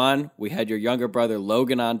have you on. We had your younger brother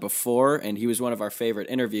Logan on before, and he was one of our favorite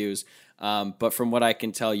interviews. But from what I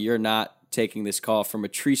can tell, you're not taking this call from a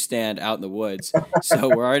tree stand out in the woods. So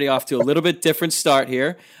we're already off to a little bit different start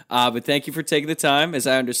here. But thank you for taking the time. As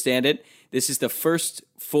I understand it, this is the first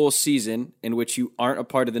full season in which you aren't a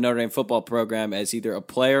part of the Notre Dame football program as either a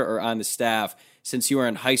player or on the staff since you were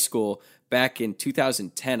in high school back in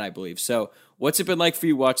 2010, I believe. So what's it been like for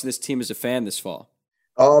you watching this team as a fan this fall?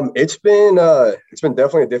 It's been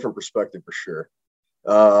definitely a different perspective for sure.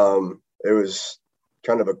 It was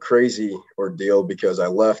kind of a crazy ordeal because I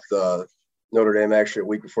left Notre Dame actually a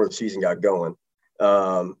week before the season got going.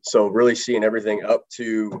 So really seeing everything up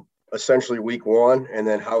to essentially week one and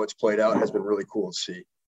then how it's played out has been really cool to see.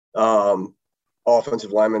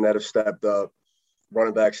 Offensive linemen that have stepped up,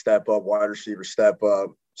 running back step up, wide receiver step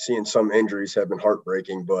up. Seeing some injuries have been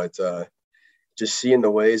heartbreaking, but just seeing the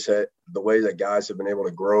ways that guys have been able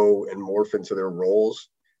to grow and morph into their roles,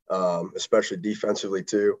 especially defensively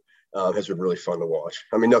too, has been really fun to watch.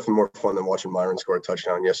 I mean, nothing more fun than watching Myron score a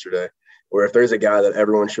touchdown yesterday, where if there's a guy that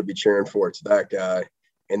everyone should be cheering for, it's that guy.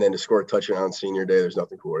 And then to score a touchdown on senior day, there's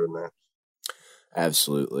nothing cooler than that.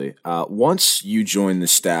 Absolutely. Once you joined the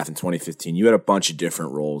staff in 2015, you had a bunch of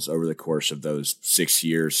different roles over the course of those 6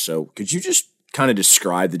 years. So could you just kind of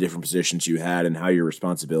describe the different positions you had and how your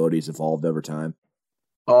responsibilities evolved over time?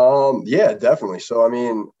 Yeah, definitely. So, I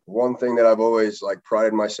mean, one thing that I've always like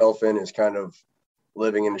prided myself in is kind of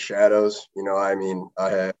living in the shadows. I mean, I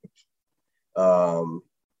have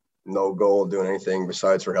no goal of doing anything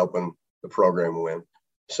besides for helping the program win.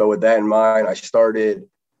 So with that in mind, I started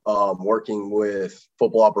working with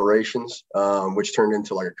football operations, which turned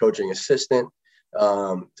into like a coaching assistant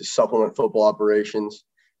to supplement football operations.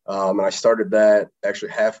 And I started that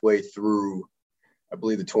actually halfway through, I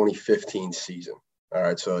believe, the 2015 season. All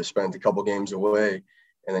right, so I spent a couple games away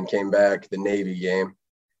and then came back the Navy game.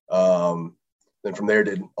 Then from there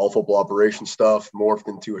did all football operation stuff, morphed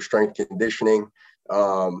into a strength conditioning,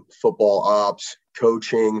 football ops,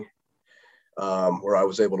 coaching, where I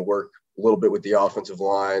was able to work a little bit with the offensive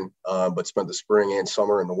line, but spent the spring and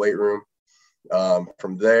summer in the weight room.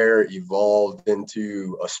 From there, evolved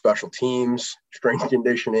into a special teams, strength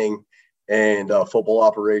conditioning, and football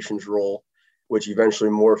operations role, which eventually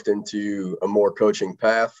morphed into a more coaching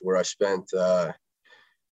path where I spent,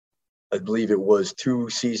 I believe it was 2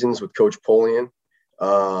 seasons with Coach Polian.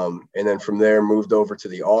 And then from there moved over to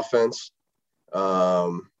the offense.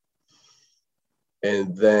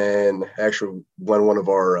 And then actually when one of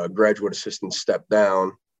our graduate assistants stepped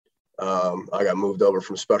down, I got moved over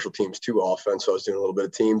from special teams to offense. So I was doing a little bit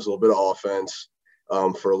of teams, a little bit of offense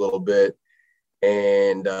for a little bit.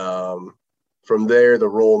 And from there, the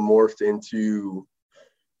role morphed into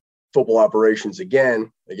football operations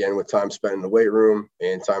again with time spent in the weight room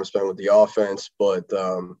and time spent with the offense. But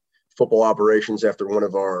football operations after one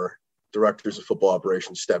of our directors of football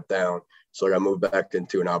operations stepped down. So I got moved back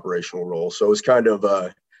into an operational role. So it was kind of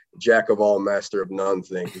a jack of all, master of none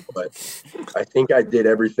thing. But I think I did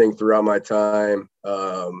everything throughout my time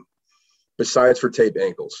besides for tape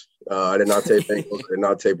ankles. I did not tape ankles. I did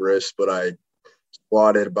not tape wrists, but I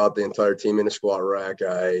squatted about the entire team in a squat rack.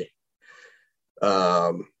 I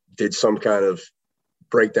did some kind of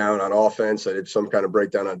breakdown on offense. I did some kind of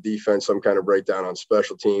breakdown on defense, some kind of breakdown on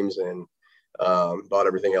special teams, and about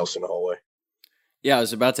everything else in the hallway. Yeah, I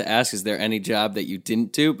was about to ask, is there any job that you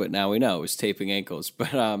didn't do? But now we know it was taping ankles.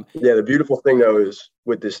 But yeah, the beautiful thing though is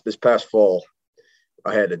with this past fall,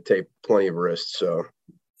 I had to tape plenty of wrists, so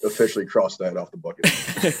officially crossed that off the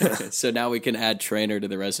bucket. So now we can add trainer to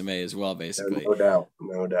the resume as well, basically.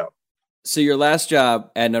 No doubt. So your last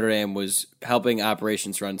job at Notre Dame was helping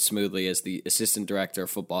operations run smoothly as the assistant director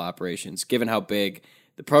of football operations. Given how big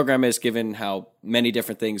the program is, given how many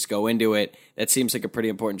different things go into it, that seems like a pretty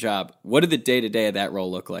important job. What did the day-to-day of that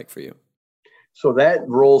role look like for you? So that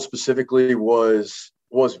role specifically was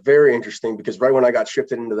very interesting because right when I got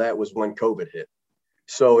shifted into that was when COVID hit.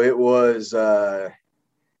 So it was a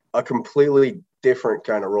completely different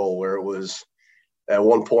kind of role where it was, at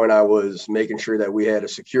one point I was making sure that we had a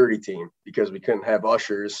security team because we couldn't have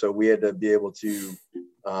ushers. So we had to be able to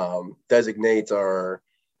designate our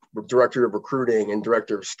director of recruiting and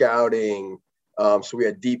director of scouting. So we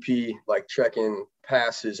had DP like checking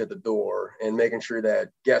passes at the door and making sure that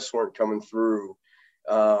guests weren't coming through.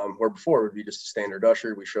 Where before it would be just a standard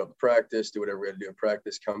usher. We show up to practice, do whatever we had to do in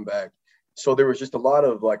practice, come back. So there was just a lot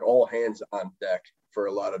of like all hands on deck for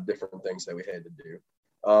a lot of different things that we had to do.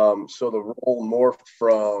 So the role morphed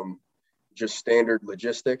from just standard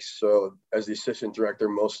logistics. So as the assistant director,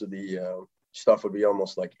 most of the stuff would be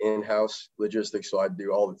almost like in-house logistics. So I'd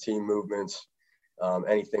do all the team movements,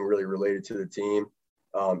 anything really related to the team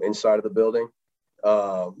inside of the building.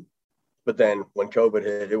 But then when COVID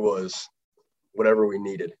hit, it was whatever we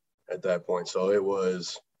needed at that point. So it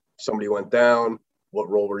was somebody went down, what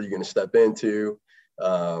role were you going to step into,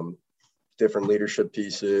 different leadership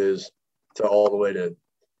pieces to all the way to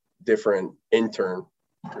different intern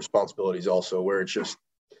responsibilities also, where it's just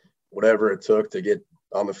whatever it took to get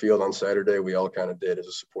on the field on Saturday, we all kind of did as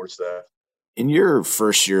a support staff. In your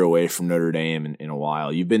first year away from Notre Dame in a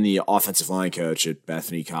while, you've been the offensive line coach at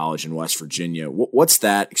Bethany College in West Virginia. What's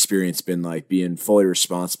that experience been like, being fully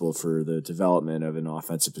responsible for the development of an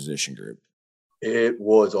offensive position group? It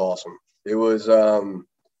was awesome. It was,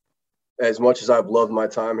 as much as I've loved my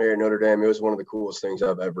time here at Notre Dame, it was one of the coolest things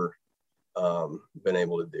I've ever been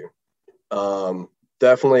able to do.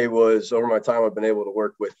 Definitely was, over my time, I've been able to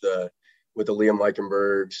work with the Liam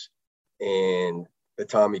Eichenbergs and the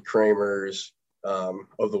Tommy Kramers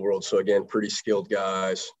of the world. So again, pretty skilled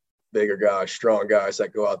guys, bigger guys, strong guys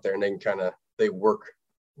that go out there and they work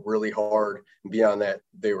really hard. And beyond that,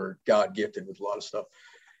 they were God gifted with a lot of stuff.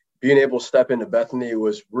 Being able to step into Bethany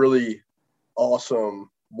was really awesome.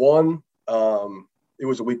 One, it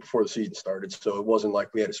was a week before the season started, so it wasn't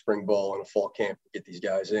like we had a spring ball and a fall camp to get these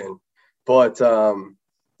guys in. But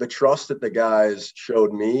the trust that the guys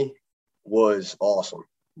showed me was awesome,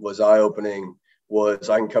 was eye-opening, was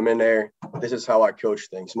I can come in there. This is how I coach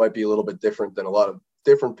things. It might be a little bit different than a lot of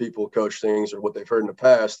different people coach things or what they've heard in the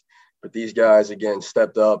past. But these guys, again,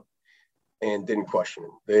 stepped up and didn't question it.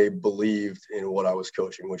 They believed in what I was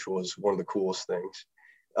coaching, which was one of the coolest things.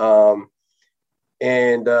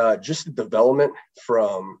 Just the development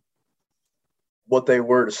from what they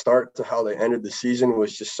were to start to how they ended the season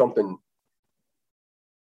was just something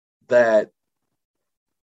that,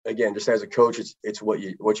 again, just as a coach, it's what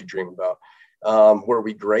you dream about. Were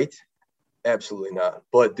we great? Absolutely not.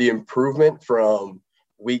 But the improvement from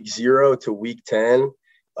week 0 to week 10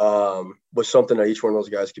 was something that each one of those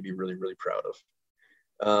guys could be really, really proud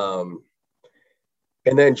of.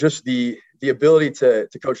 And then just the ability to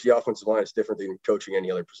coach the offensive line is different than coaching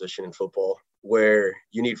any other position in football, where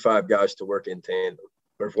you need 5 guys to work in tandem.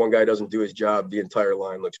 Or if one guy doesn't do his job, the entire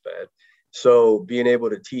line looks bad. So being able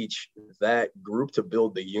to teach that group to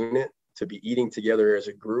build the unit, to be eating together as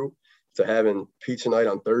a group, to having pizza night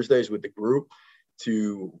on Thursdays with the group,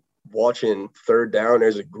 to watching third down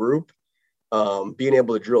as a group, being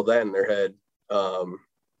able to drill that in their head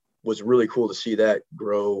was really cool to see that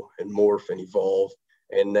grow and morph and evolve.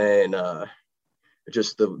 And then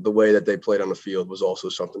just the way that they played on the field was also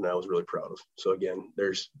something that I was really proud of. So again,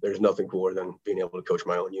 there's nothing cooler than being able to coach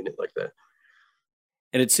my own unit like that.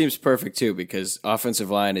 And it seems perfect, too, because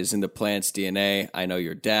offensive line is in the Plant's DNA. I know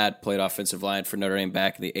your dad played offensive line for Notre Dame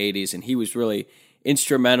back in the 80s, and he was really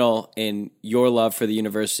instrumental in your love for the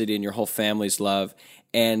university and your whole family's love.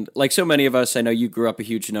 And like so many of us, I know you grew up a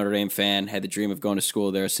huge Notre Dame fan, had the dream of going to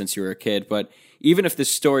school there since you were a kid. But even if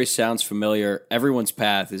this story sounds familiar, everyone's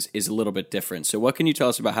path is a little bit different. So what can you tell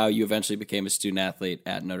us about how you eventually became a student athlete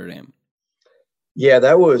at Notre Dame? Yeah,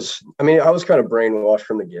 I was kind of brainwashed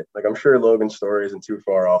from the get. Like, I'm sure Logan's story isn't too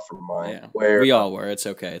far off from mine. Yeah, where we all were. It's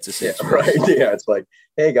okay. It's a safe space. Right. Yeah, it's like,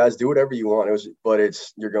 hey guys, do whatever you want.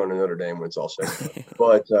 You're going to Notre Dame when it's all said.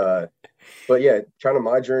 but yeah, kind of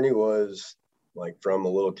my journey was like from a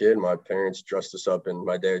little kid. My parents dressed us up in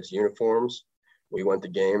my dad's uniforms. We went to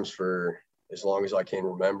games for as long as I can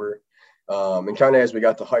remember. And kind of as we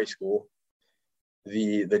got to high school,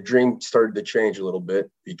 the dream started to change a little bit,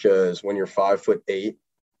 because when you're 5'8"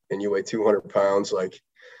 and you weigh 200 pounds, like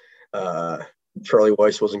Charlie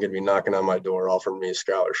Weiss wasn't going to be knocking on my door offering me a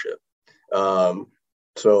scholarship.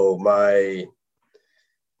 So my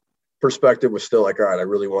perspective was still like, all right, I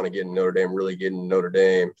really want to get in Notre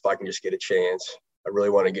Dame, If I can just get a chance, I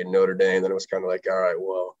really want to get in Notre Dame. Then it was kind of like, all right,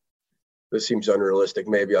 well, this seems unrealistic.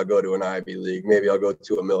 Maybe I'll go to an Ivy League. Maybe I'll go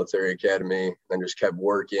to a military academy, and just kept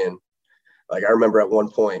working. Like, I remember at one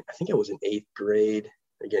point, I think it was in 8th grade,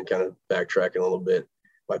 again, kind of backtracking a little bit.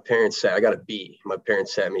 I got a B. My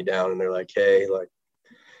parents sat me down and they're like, hey, like,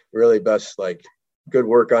 really best, like, good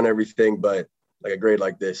work on everything, but like a grade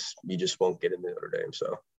like this, you just won't get into Notre Dame.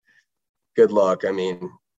 So good luck. I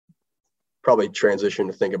mean, probably transition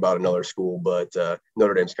to think about another school, but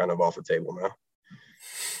Notre Dame's kind of off the table now.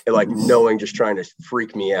 And like knowing, just trying to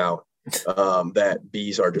freak me out that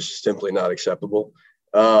B's are just simply not acceptable.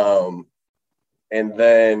 And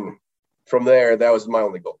then from there, that was my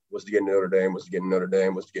only goal, was to get into Notre Dame.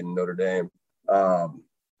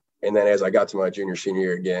 And then as I got to my junior, senior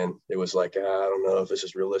year again, it was like, I don't know if this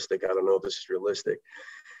is realistic.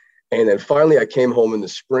 And then finally I came home in the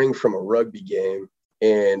spring from a rugby game,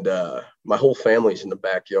 and my whole family's in the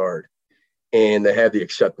backyard, and they had the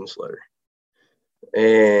acceptance letter.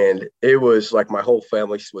 And it was like my whole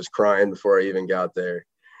family was crying before I even got there.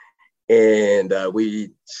 And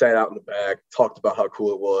we sat out in the back, talked about how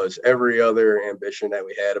cool it was. Every other ambition that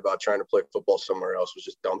we had about trying to play football somewhere else was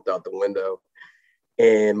just dumped out the window.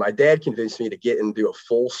 And my dad convinced me to get into a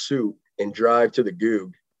full suit and drive to the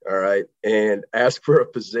Goog, all right, and ask for a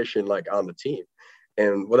position like on the team.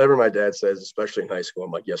 And whatever my dad says, especially in high school,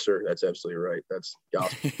 I'm like, yes, sir, that's absolutely right. That's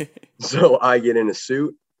gospel. So I get in a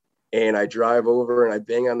suit and I drive over and I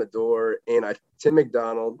bang on the door, and Tim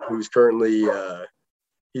McDonald, who's currently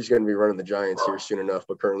he's going to be running the Giants here soon enough,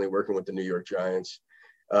 but currently working with the New York Giants,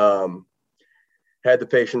 had the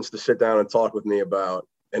patience to sit down and talk with me about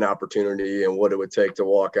an opportunity and what it would take to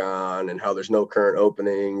walk on, and how there's no current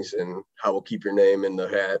openings, and how we'll keep your name in the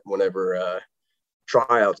hat whenever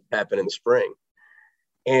tryouts happen in the spring.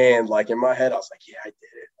 And like in my head, I was like, yeah, I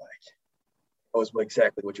did it. Like, that was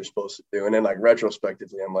exactly what you're supposed to do. And then like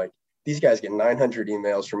retrospectively, I'm like, these guys get 900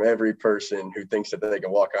 emails from every person who thinks that they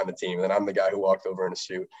can walk on the team. And then I'm the guy who walked over in a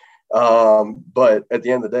suit. But at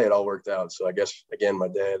the end of the day, it all worked out. So I guess, again, my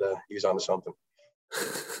dad, he was onto something.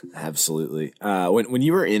 Absolutely. When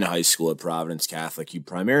you were in high school at Providence Catholic, you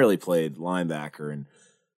primarily played linebacker, and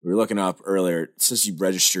we were looking up earlier. It says you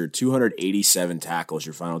registered 287 tackles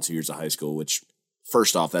your final 2 years of high school, which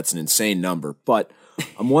first off, that's an insane number. But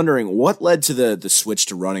I'm wondering what led to the switch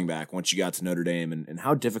to running back once you got to Notre Dame, and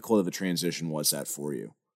how difficult of a transition was that for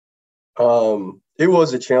you? It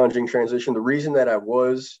was a challenging transition. The reason that I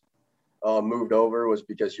was moved over was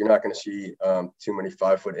because you're not going to see too many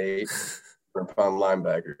 5'8" pound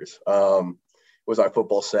linebackers. Was I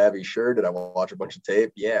football savvy? Sure. Did I watch a bunch of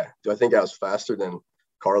tape? Yeah. Do I think I was faster than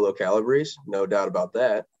Carlo Calabrese? No doubt about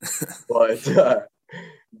that. but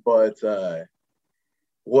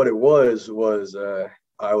what it was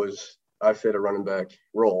I fit a running back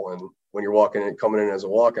role, and when you're coming in as a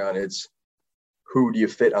walk-on, it's who do you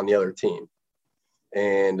fit on the other team?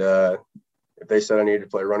 And if they said I needed to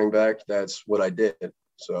play running back, that's what I did.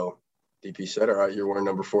 So DP said, all right, you're wearing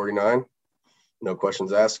number 49. No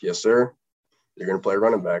questions asked. Yes, sir. You're going to play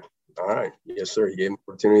running back. All right. Yes, sir. He gave me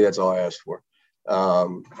opportunity. That's all I asked for.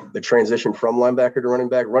 The transition from linebacker to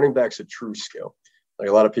running back's a true skill. Like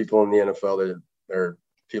a lot of people in the NFL,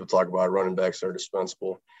 people talk about running backs are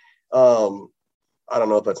dispensable. I don't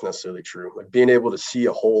know if that's necessarily true. Like being able to see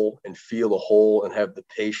a hole and feel a hole and have the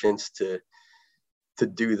patience to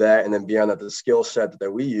do that. And then beyond that, the skill set that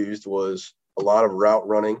we used was a lot of route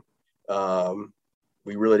running.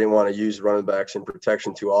 We really didn't want to use running backs in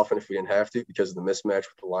protection too often if we didn't have to because of the mismatch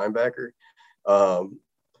with the linebacker.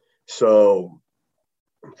 So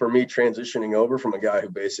for me, transitioning over from a guy who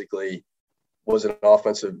basically was an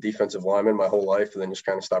defensive lineman my whole life and then just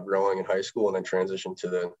kind of stopped growing in high school and then transitioned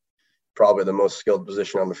to probably the most skilled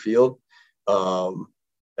position on the field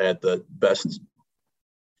at the best,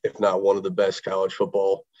 if not one of the best college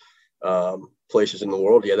football places in the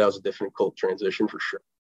world. Yeah, that was a difficult transition for sure.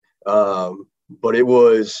 But it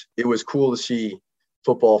was cool to see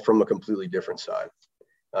football from a completely different side.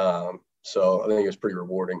 So I think it was pretty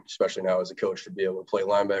rewarding, especially now as a coach, to be able to play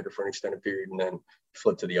linebacker for an extended period and then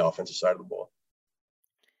flip to the offensive side of the ball.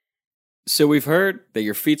 So we've heard that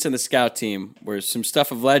your feats on the scout team were some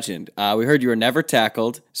stuff of legend. We heard you were never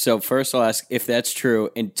tackled. So first I'll ask if that's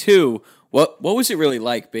true. And two, what was it really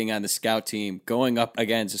like being on the scout team, going up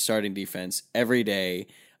against a starting defense every day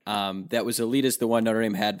that was elite as the one Notre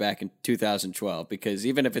Dame had back in 2012? Because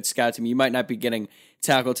even if it's scout team, you might not be getting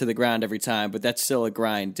tackled to the ground every time, but that's still a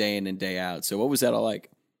grind day in and day out. So what was that all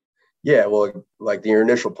like? Yeah, well, like your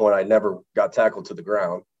initial point, I never got tackled to the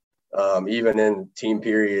ground, even in team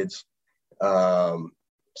periods.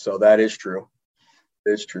 So that is true.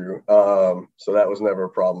 It's true. So that was never a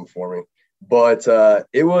problem for me. But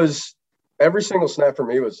it was every single snap for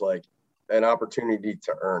me was like an opportunity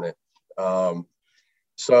to earn it.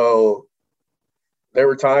 So there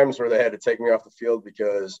were times where they had to take me off the field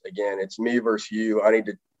because, again, it's me versus you. I need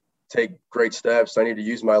to take great steps. I need to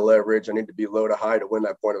use my leverage. I need to be low to high to win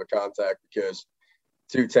that point of contact because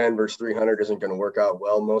 210 versus 300 isn't going to work out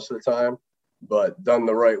well most of the time. But done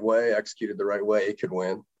the right way, executed the right way, it could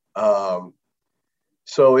win.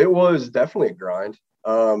 So it was definitely a grind.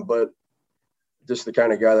 But just the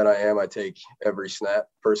kind of guy that I am, I take every snap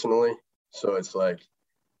personally. So it's like,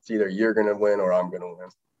 it's either you're going to win or I'm going to win.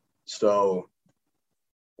 So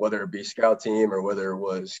whether it be scout team or whether it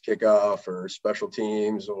was kickoff or special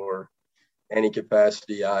teams or any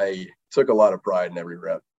capacity, I took a lot of pride in every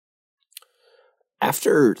rep.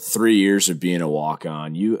 After 3 years of being a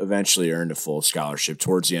walk-on, you eventually earned a full scholarship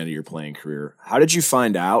towards the end of your playing career. How did you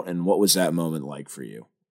find out, and what was that moment like for you?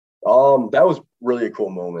 That was really a cool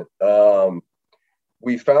moment.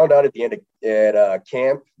 We found out at the end at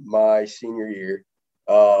camp my senior year.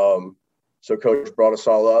 So coach brought us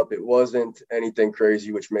all up. It wasn't anything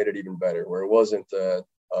crazy, which made it even better, where it wasn't a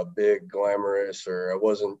big glamorous or I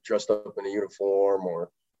wasn't dressed up in a uniform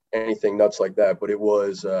or anything nuts like that. But it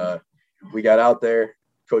was we got out there.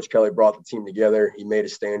 Coach Kelly brought the team together. He made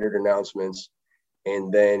his standard announcements.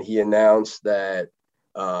 And then he announced that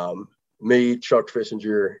me, Chuck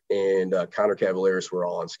Fissinger, and Connor Cavaleris were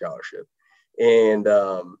all on scholarship. And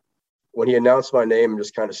when he announced my name and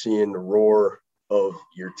just kind of seeing the roar of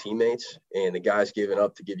your teammates and the guys giving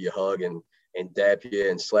up to give you a hug and dap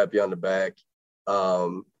you and slap you on the back,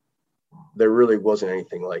 there really wasn't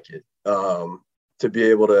anything like it. To be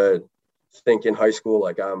able to think in high school,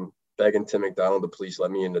 like I'm begging Tim McDonald to please let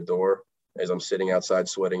me in the door as I'm sitting outside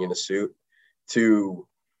sweating in a suit, to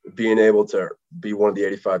being able to be one of the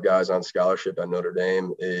 85 guys on scholarship at Notre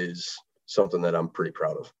Dame is something that I'm pretty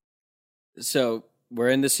proud of. So we're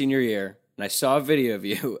in the senior year, and I saw a video of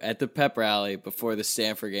you at the pep rally before the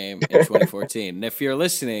Stanford game in 2014. And if you're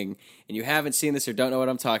listening and you haven't seen this or don't know what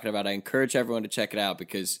I'm talking about, I encourage everyone to check it out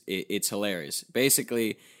because it's hilarious.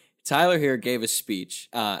 Basically, Tyler here gave a speech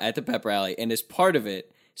at the pep rally, and as part of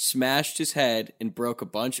it, smashed his head and broke a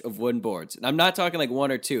bunch of wooden boards. And I'm not talking like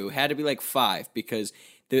one or two. It had to be like 5 because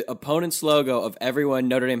the opponent's logo of everyone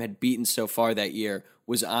Notre Dame had beaten so far that year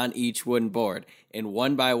was on each wooden board, and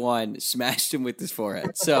one by one smashed him with his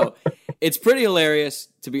forehead. So it's pretty hilarious.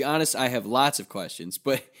 To be honest, I have lots of questions,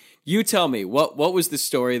 but you tell me, what was the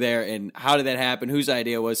story there, and how did that happen? Whose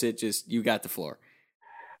idea was it? Just, you got the floor.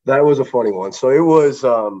 That was a funny one. So it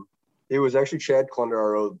was actually Chad Klunder,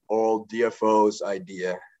 our old DFO's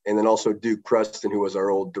idea, and then also Duke Preston, who was our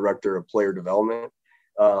old director of player development,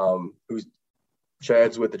 who's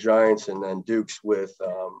Chad's with the Giants, and then Duke's with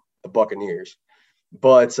the Buccaneers.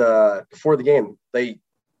 But before the game, they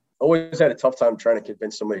always had a tough time trying to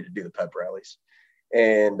convince somebody to do the pep rallies.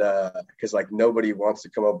 And because, like, nobody wants to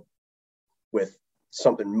come up with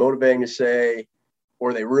something motivating to say,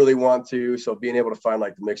 or they really want to. So being able to find,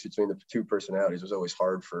 like, the mix between the two personalities was always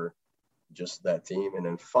hard for just that team. And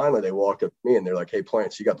then finally they walked up to me and they're like, "Hey,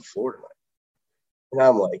 Plants, you got the floor tonight." And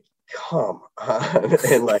I'm like, come on.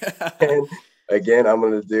 And, like, and again, I'm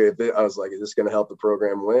going to do it. I was like, "Is this going to help the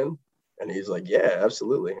program win?" And he's like, "Yeah,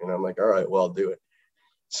 absolutely." And I'm like, "All right, well, I'll do it."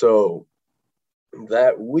 So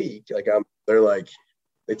that week, like,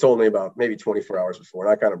 they told me about maybe 24 hours before,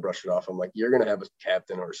 and I kind of brushed it off. I'm like, "You're going to have a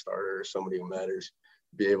captain or a starter or somebody who matters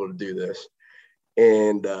be able to do this."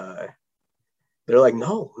 And they're like,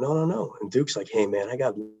 no. And Duke's like, "Hey, man, I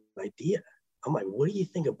got an idea." I'm like, "What do you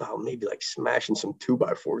think about maybe, like, smashing some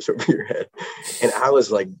 2x4s over your head?" And I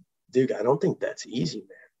was like, "Duke, I don't think that's easy,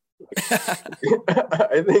 man."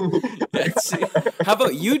 I think how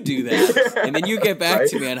about you do that, and then you get back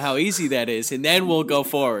to me on how easy that is, and then we'll go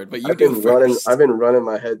forward. But I've been running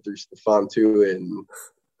my head through Stephon too, and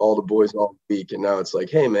all the boys all week, and now it's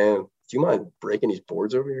like, "Hey, man, do you mind breaking these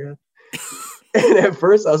boards over your head?" And at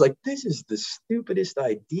first I was like, "This is the stupidest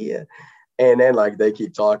idea," and then, like, they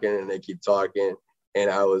keep talking,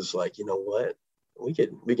 and I was like, "You know what? We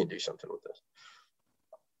can do something with this."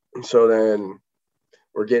 And so then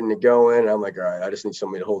we're getting it going. And I'm like, "All right, I just need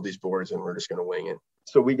somebody to hold these boards and we're just going to wing it."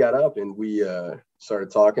 So we got up and we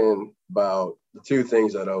started talking about the two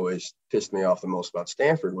things that always pissed me off the most about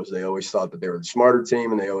Stanford was they always thought that they were the smarter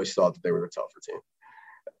team and they always thought that they were the tougher team.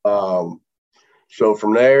 So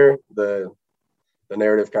from there, the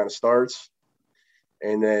narrative kind of starts.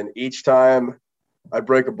 And then each time I'd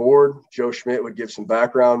break a board, Joe Schmidt would give some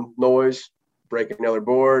background noise, break another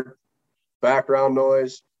board, background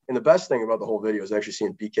noise. And the best thing about the whole video is actually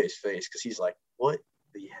seeing BK's face, because he's like, "What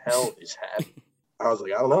the hell is happening?" I was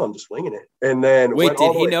like, "I don't know. I'm just winging it." And then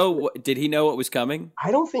did he know what was coming?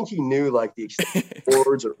 I don't think he knew, like, the extent of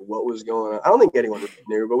boards or what was going on. I don't think anyone really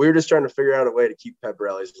knew, but we were just trying to figure out a way to keep pep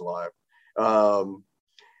rallies alive. And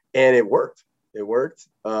it worked. The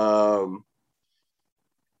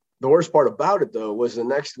worst part about it, though, was the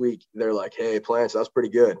next week they're like, "Hey, Plants, that's pretty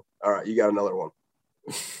good. All right, you got another one."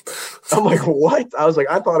 I'm like, "What?" I was like,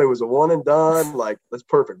 I thought it was a one and done. Like, that's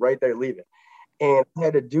perfect. Right there, leave it. And I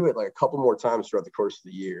had to do it like a couple more times throughout the course of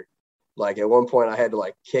the year. Like, at one point I had to,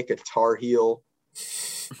 like, kick a Tar Heel.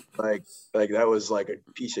 like that was like a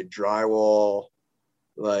piece of drywall.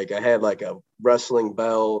 Like, I had, like, a wrestling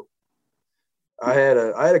belt. I had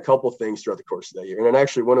a couple things throughout the course of that year. And then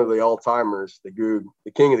actually one of the all-timers, the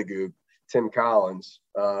king of the Goog, Tim Collins,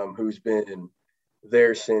 who's been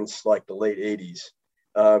there since, like, the late 80s.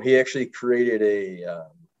 He actually created a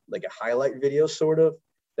highlight video, sort of,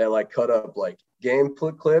 that, like, cut up, like, game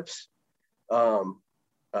clips,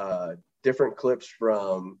 different clips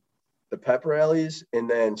from the pep rallies, and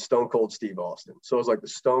then Stone Cold Steve Austin. So it was like the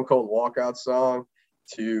Stone Cold walkout song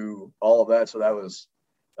to all of that. So that was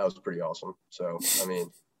pretty awesome. So, I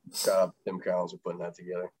mean, shout out to Tim Collins for putting that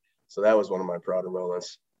together. So that was one of my prouder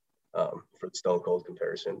moments for the Stone Cold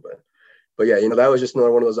comparison. But yeah, that was just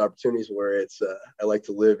another one of those opportunities where it's I like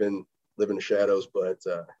to live in the shadows, but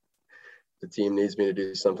the team needs me to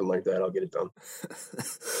do something like that, I'll get it done.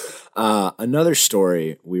 Another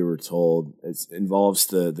story we were told involves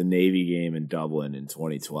the Navy game in Dublin in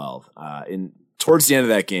 2012. Towards the end of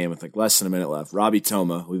that game, with like less than a minute left, Robbie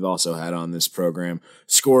Toma, who we've also had on this program,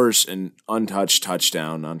 scores an untouched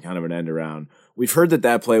touchdown on kind of an end around. We've heard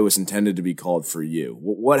that play was intended to be called for you.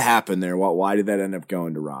 What happened there? Why did that end up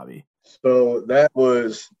going to Robbie? So that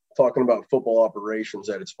was talking about football operations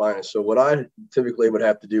at its finest. So what I typically would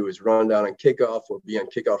have to do is run down on kickoff or be on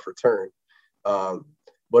kickoff return.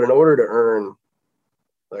 But in order to earn,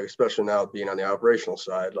 like, especially now being on the operational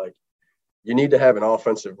side, like, you need to have an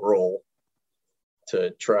offensive role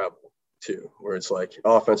to travel to, where it's like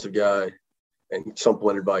offensive guy and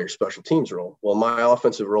supplemented by your special teams role. Well, my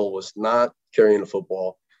offensive role was not carrying the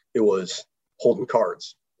football. It was holding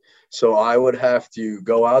cards. So I would have to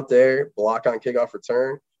go out there, block on kickoff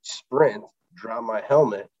return, sprint, drop my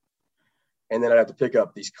helmet, and then I'd have to pick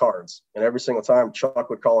up these cards. And every single time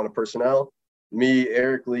Chuck would call in a personnel, me,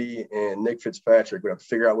 Eric Lee, and Nick Fitzpatrick would have to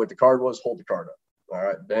figure out what the card was, hold the card up. All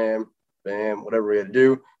right, bam, bam, whatever we had to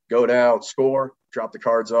do, go down, score, drop the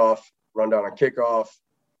cards off, run down on kickoff,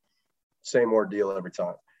 same ordeal every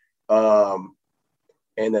time.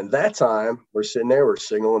 And then that time, we're sitting there, we're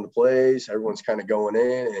signaling the plays, everyone's kind of going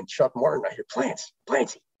in, and Chuck Martin, I hear, Planty,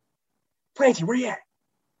 where you at?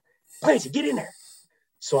 Planty, get in there.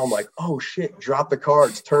 So I'm like, oh, shit, drop the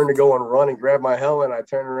cards, turn to go and run and grab my helmet. And I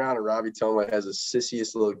turn around, and Robbie Toma has a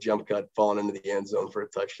sissiest little jump cut falling into the end zone for a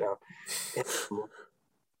touchdown.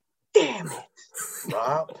 Damn it,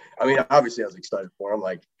 Rob. I mean, obviously I was excited for him.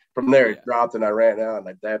 Like, from there, it dropped, and I ran out, and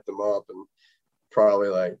I dapped him up and probably,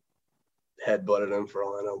 like, headbutted him for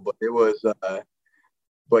all I know. But it was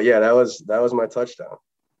but yeah, that was my touchdown.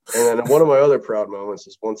 And then one of my other proud moments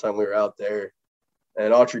is one time we were out there,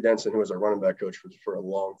 and Autry Denson, who was our running back coach for a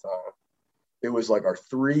long time, it was like our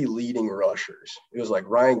 3 leading rushers. It was like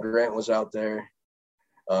Ryan Grant was out there,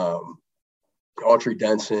 Autry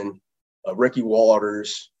Denson, Ricky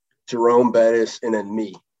Waters, Jerome Bettis, and then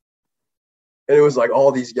me. And it was like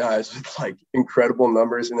all these guys with like incredible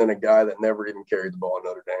numbers, and then a guy that never even carried the ball in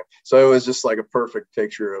Notre Dame. So it was just like a perfect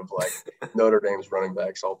picture of like Notre Dame's running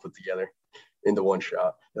backs all put together into one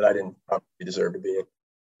shot that I didn't probably deserve to be in.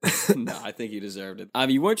 No, I think you deserved it.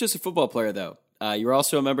 You weren't just a football player, though. You were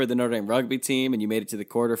also a member of the Notre Dame rugby team, and you made it to the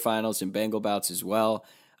quarterfinals and Bengal bouts as well.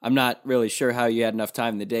 I'm not really sure how you had enough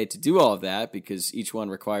time in the day to do all of that, because each one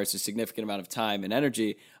requires a significant amount of time and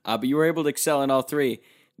energy, but you were able to excel in all 3.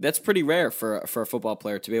 That's pretty rare for a football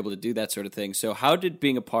player to be able to do that sort of thing. So how did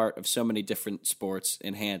being a part of so many different sports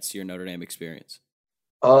enhance your Notre Dame experience?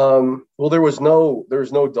 Well, there was no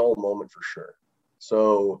dull moment for sure.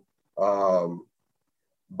 So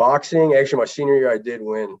boxing, actually my senior year, I did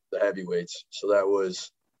win the heavyweights. So that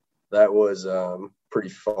was pretty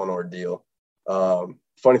fun ordeal.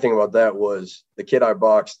 Funny thing about that was the kid I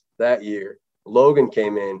boxed that year, Logan,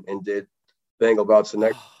 came in and did Bengal bouts the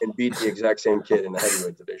next and beat the exact same kid in the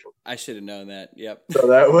heavyweight division. I should have known that. Yep. So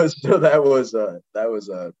that was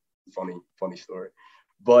a funny story.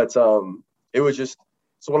 But it was just,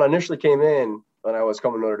 so when I initially came in, when I was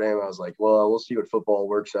coming to Notre Dame, I was like, well, we'll see what football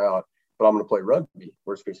works out, but I'm going to play rugby,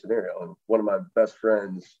 worst case scenario. And one of my best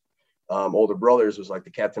friends, older brothers, was like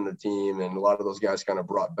the captain of the team, and a lot of those guys kind of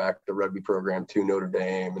brought back the rugby program to Notre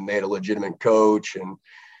Dame, and they had a legitimate coach, and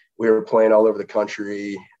we were playing all over the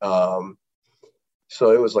country.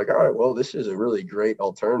 So it was like, all right, well, this is a really great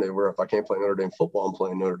alternative where if I can't play Notre Dame football, I'm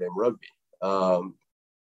playing Notre Dame rugby.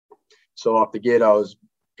 So off the gate, I was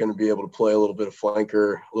going to be able to play a little bit of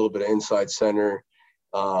flanker, a little bit of inside center.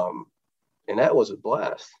 And that was a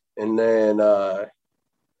blast. And then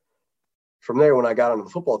from there, when I got on the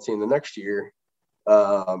football team the next year,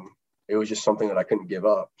 it was just something that I couldn't give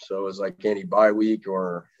up. So it was like any bye week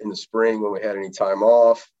or in the spring when we had any time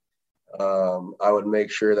off, I would make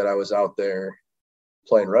sure that I was out there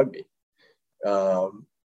playing rugby. And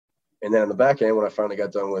then on the back end, when I finally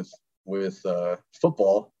got done with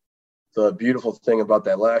football, the beautiful thing about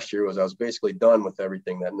that last year was I was basically done with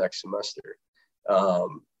everything that next semester.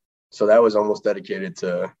 So that was almost dedicated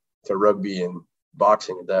to rugby and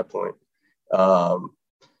boxing at that point.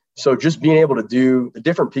 So just being able to do the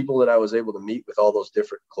different people that I was able to meet with all those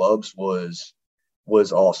different clubs was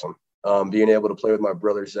awesome. Being able to play with my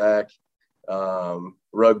brother, Zach,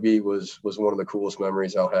 rugby was one of the coolest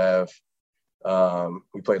memories I'll have.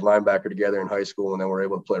 We played linebacker together in high school, and then we're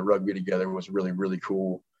able to play rugby together. Was really, really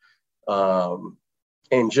cool.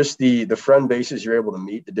 And just the friend bases you're able to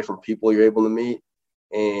meet, the different people you're able to meet,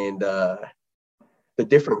 and the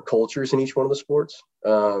different cultures in each one of the sports,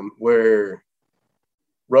 where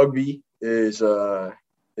rugby is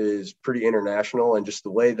pretty international, and just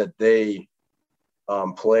the way that they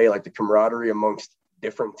play, like the camaraderie amongst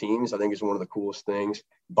different teams, I think is one of the coolest things.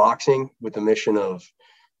 Boxing with the mission of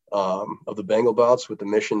the Bengal bouts, with the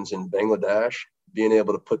missions in Bangladesh, being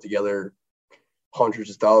able to put together hundreds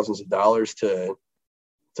of thousands of dollars to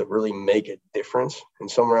really make a difference in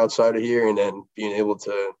somewhere outside of here, and then being able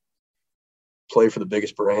to play for the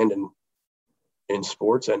biggest brand in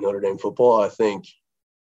sports at Notre Dame football. I think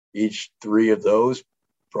each 3 of those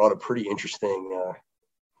brought a pretty interesting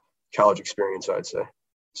college experience, I'd say.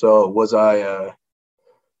 So was I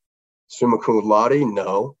summa cum laude?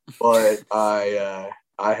 No, but I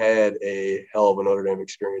had a hell of a Notre Dame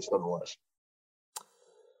experience nonetheless.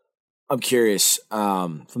 I'm curious,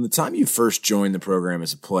 from the time you first joined the program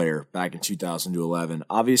as a player back in 2011,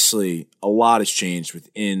 obviously a lot has changed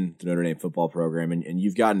within the Notre Dame football program, and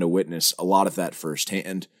you've gotten to witness a lot of that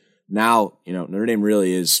firsthand. now, Notre Dame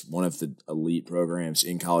really is one of the elite programs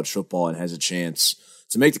in college football and has a chance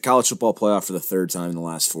to make the college football playoff for the third time in the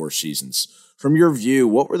last 4 seasons. From your view,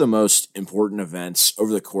 what were the most important events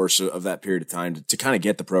over the course of that period of time to kind of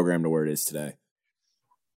get the program to where it is today?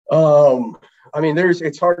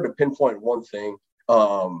 It's hard to pinpoint one thing.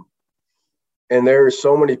 And there are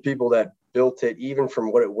so many people that built it, even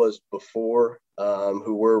from what it was before,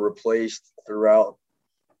 who were replaced throughout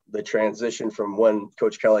the transition from when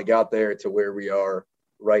Coach Kelly got there to where we are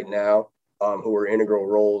right now, who were integral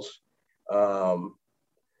roles.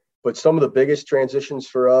 But some of the biggest transitions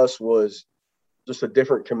for us was just a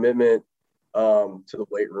different commitment to the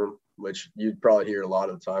weight room, which you'd probably hear a lot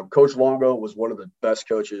of the time. Coach Longo was one of the best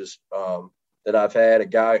coaches that I've had, a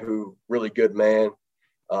guy who really good man,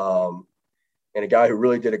 and a guy who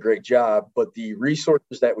really did a great job. But the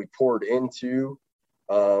resources that we poured into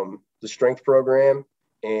the strength program,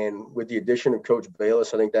 and with the addition of Coach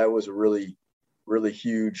Bayless, I think that was a really, really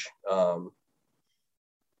huge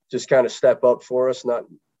just kind of step up for us. Not,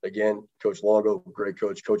 again, Coach Longo, great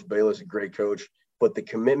coach, Coach Bayless, a great coach, but the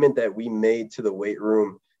commitment that we made to the weight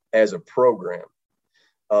room as a program,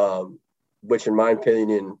 which in my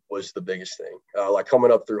opinion was the biggest thing. Like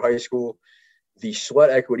coming up through high school, the sweat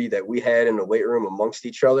equity that we had in the weight room amongst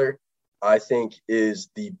each other, I think is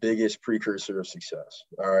the biggest precursor of success.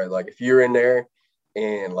 All right. Like if you're in there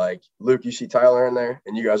and like Luke, you see Tyler in there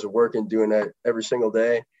and you guys are working, doing that every single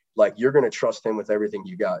day, like you're going to trust him with everything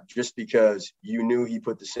you got, just because you knew he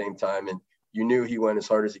put the same time in, you knew he went as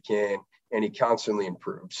hard as he can, and he constantly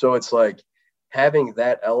improved. So it's like having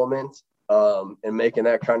that element and making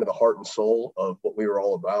that kind of the heart and soul of what we were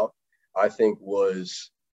all about, I think was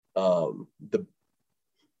the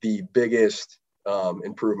biggest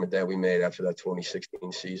improvement that we made after that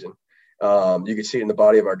 2016 season. You could see it in the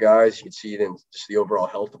body of our guys. You could see it in just the overall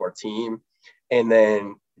health of our team. And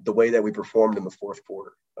then the way that we performed in the fourth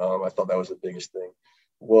quarter. I thought that was the biggest thing,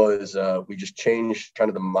 was we just changed kind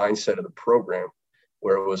of the mindset of the program,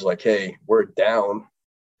 where it was like, hey, we're down.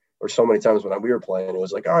 Or so many times when we were playing, it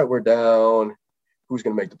was like, all right, we're down. Who's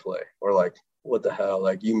going to make the play? Or like, what the hell?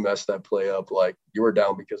 Like, you messed that play up. Like, you were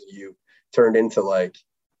down because of you. Turned into like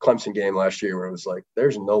Clemson game last year, where it was like,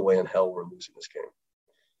 there's no way in hell we're losing this game.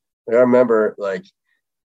 And I remember like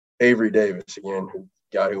Avery Davis, again,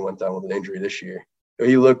 guy who went down with an injury this year.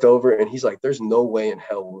 He looked over and he's like, there's no way in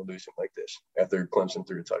hell we're losing like this after Clemson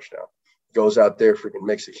threw a touchdown. Goes out there, freaking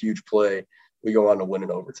makes a huge play. We go on to win in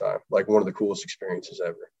overtime. Like one of the coolest experiences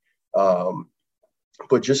ever.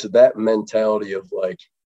 But just that mentality of like,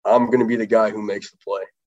 I'm going to be the guy who makes the play.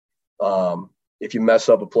 If you mess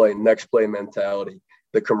up a play, next play mentality,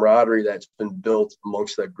 the camaraderie that's been built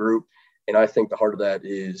amongst that group. And I think the heart of that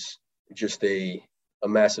is just a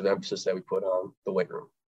massive emphasis that we put on the weight room.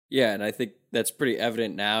 Yeah, and I think that's pretty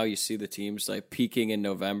evident now. You see the teams like peaking in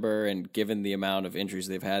November, and given the amount of injuries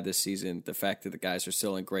they've had this season, the fact that the guys are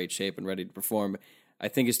still in great shape and ready to perform, I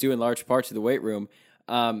think is due in large part to the weight room.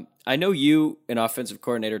 I know you and offensive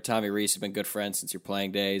coordinator Tommy Rees have been good friends since your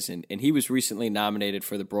playing days, and he was recently nominated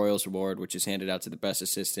for the Broyles Award, which is handed out to the best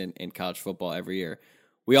assistant in college football every year.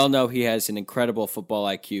 We all know he has an incredible football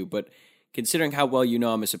IQ, but considering how well you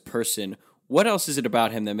know him as a person, what else is it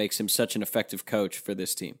about him that makes him such an effective coach for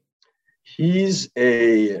this team? He's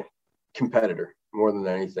a competitor more than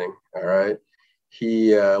anything. All right.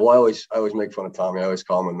 He, I always make fun of Tommy. I always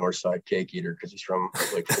call him a Northside cake eater because he's from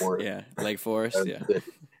Lake Forest. Yeah, Lake Forest. Yeah,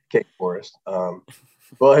 Cake Forest.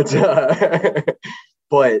 But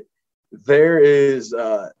there is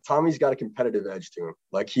Tommy's got a competitive edge to him.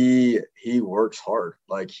 Like he works hard.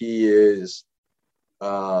 Like he is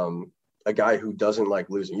a guy who doesn't like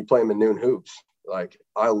losing. You play him in noon hoops. Like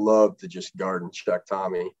I love to just guard and check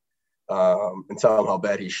Tommy and tell him how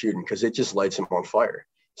bad he's shooting, because it just lights him on fire.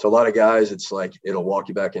 So a lot of guys, it's like it'll walk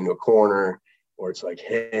you back into a corner, or it's like,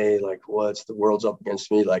 hey, like what's the world's up against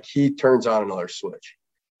me? Like he turns on another switch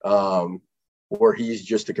where he's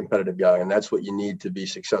just a competitive guy. And that's what you need to be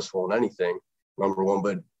successful in anything, number one,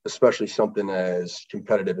 but especially something as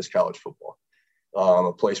competitive as college football.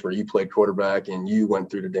 A place where you played quarterback and you went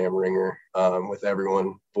through the damn ringer with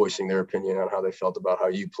everyone voicing their opinion on how they felt about how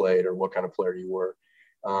you played or what kind of player you were.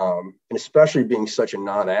 And especially being such a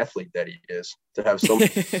non-athlete that he is, to have so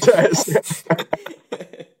much success,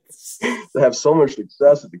 to have so much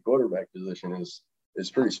success at the quarterback position is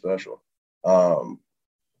pretty special.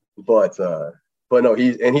 But no,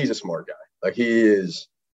 he's a smart guy. Like he is,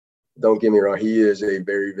 don't get me wrong, he is a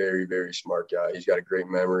very, very, very smart guy. He's got a great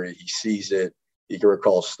memory. He sees it. He can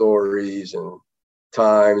recall stories and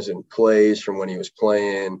times and plays from when he was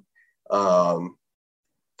playing.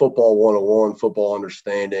 Football 101, football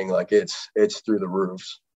understanding, like it's through the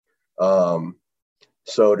roofs.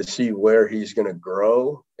 So to see where he's going to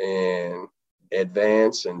grow and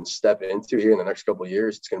advance and step into here in the next couple of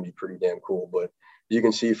years, it's going to be pretty damn cool. But you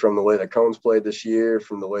can see from the way that Combs played this year,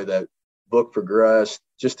 from the way that Book progressed,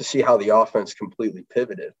 just to see how the offense completely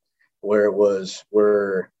pivoted, where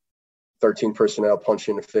 13 personnel punch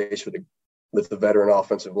you in the face with the veteran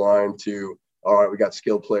offensive line to, all right, we got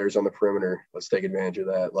skilled players on the perimeter. Let's take advantage of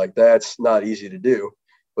that. Like, that's not easy to do,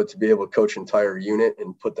 but to be able to coach an entire unit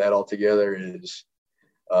and put that all together is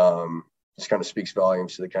just kind of speaks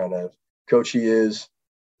volumes to the kind of coach he is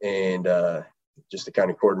and just the kind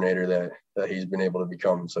of coordinator that he's been able to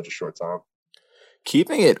become in such a short time.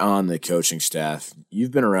 Keeping it on the coaching staff,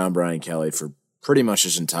 you've been around Brian Kelly for pretty much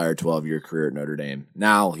his entire 12-year career at Notre Dame.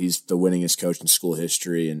 Now he's the winningest coach in school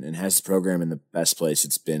history and has the program in the best place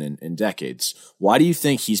it's been in decades. Why do you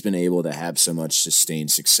think he's been able to have so much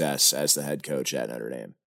sustained success as the head coach at Notre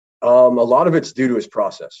Dame? A lot of it's due to his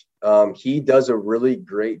process. He does a really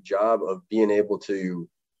great job of being able to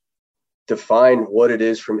define what it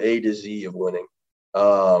is from A to Z of winning.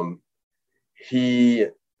 He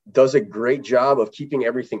does a great job of keeping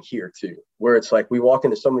everything here too, where it's like we walk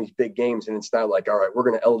into some of these big games and it's not like, all right, we're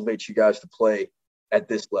going to elevate you guys to play at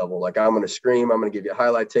this level. Like, I'm going to scream, I'm going to give you a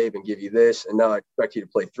highlight tape and give you this, and now I expect you to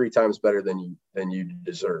play 3 times better than you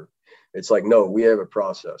deserve. It's like, no, we have a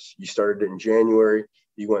process. You started it in January.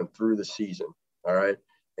 You went through the season, all right?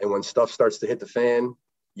 And when stuff starts to hit the fan,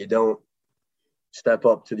 you don't step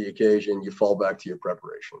up to the occasion. You fall back to your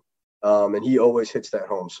preparation. And he always hits that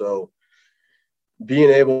home. So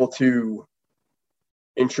being able to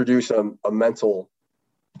introduce a mental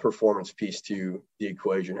performance piece to the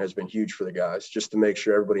equation has been huge for the guys, just to make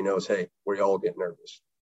sure everybody knows, hey, we all get nervous.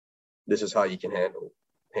 This is how you can handle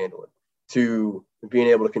it. To being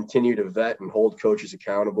able to continue to vet and hold coaches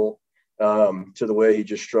accountable, to the way he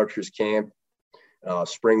just structures camp,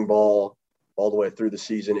 spring ball, all the way through the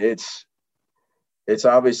season. It's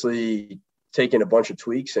obviously taken a bunch of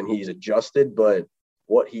tweaks and he's adjusted, but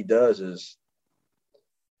what he does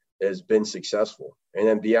has been successful. And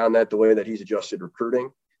then beyond that, the way that he's adjusted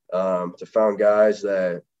recruiting, to found guys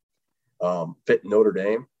that fit Notre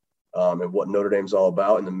Dame and what Notre Dame's all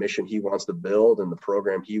about and the mission he wants to build and the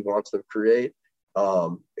program he wants to create.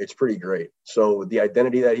 It's pretty great. So the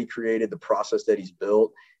identity that he created, the process that he's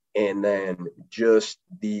built, and then just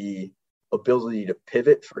the ability to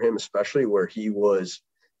pivot for him, especially where he was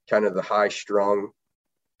kind of the high-strung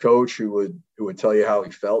coach who would tell you how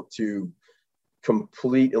he felt, to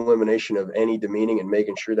complete elimination of any demeaning and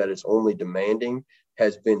making sure that it's only demanding,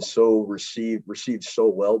 has been so received so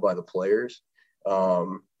well by the players.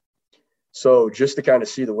 So just to kind of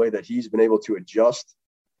see the way that he's been able to adjust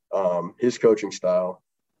his coaching style,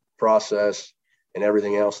 process, and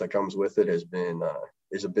everything else that comes with it has been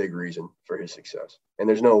is a big reason for his success. And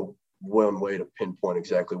there's no one way to pinpoint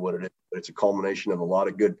exactly what it is, but it's a culmination of a lot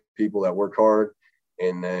of good people that work hard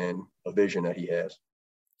and then a vision that he has.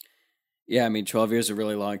 Yeah, I mean, 12 years is a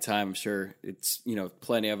really long time. I'm sure it's,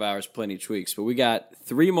 plenty of hours, plenty of tweaks. But we got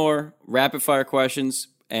 3 more rapid-fire questions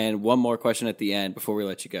and 1 more question at the end before we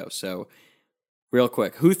let you go. So real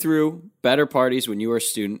quick, who threw better parties when you were a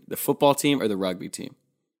student, the football team or the rugby team?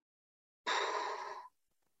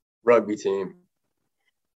 Rugby team.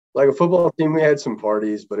 Like a football team, we had some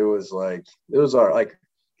parties, but there were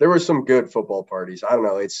some good football parties. I don't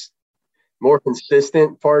know. It's more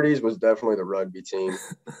consistent parties was definitely the rugby team.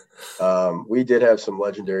 We did have some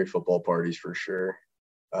legendary football parties for sure.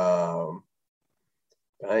 Yeah,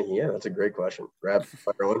 that's a great question. Rapid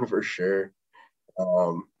fire one for sure.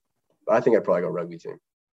 I think I'd probably go rugby team.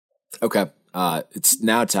 Okay. It's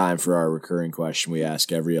now time for our recurring question we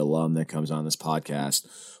ask every alum that comes on this podcast.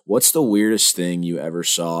 What's the weirdest thing you ever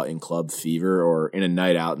saw in Club Fever or in a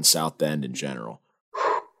night out in South Bend in general?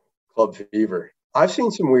 Club Fever. I've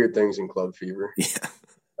seen some weird things in Club Fever. Yeah.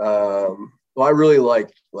 Well, I really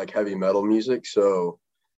like heavy metal music, so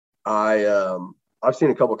I've seen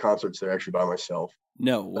a couple concerts there actually by myself.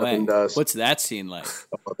 No way. What's that scene like?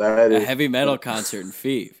 That is a heavy metal concert in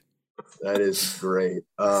Fever. That is great.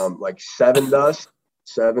 Like Seven Dust.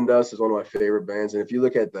 Seven Dust is one of my favorite bands, and if you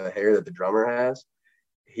look at the hair that the drummer has,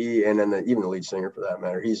 even the lead singer for that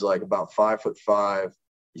matter, he's like about 5'5".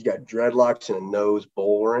 He's got dreadlocks and a nose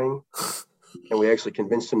bull ring. And we actually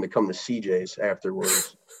convinced him to come to CJ's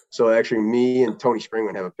afterwards. So actually me and Tony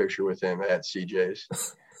Springman have a picture with him at CJ's.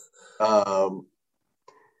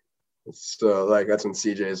 So like that's when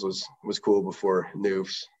CJ's was cool before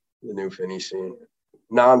Noofs, the New Finney scene.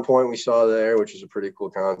 Non-Point we saw there, which is a pretty cool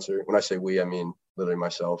concert. When I say we, I mean literally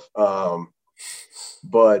myself.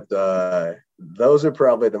 But those are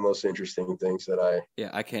probably the most interesting things that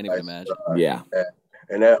I can't even imagine. Yeah.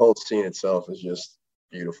 And that whole scene itself is just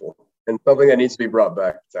beautiful and something that needs to be brought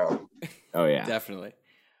back to town. Oh, yeah. Definitely.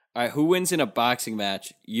 All right, who wins in a boxing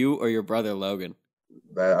match, you or your brother Logan?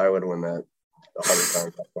 I would win that 100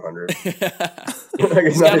 times out of 100.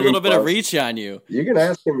 He's got a little bit of reach on you. You can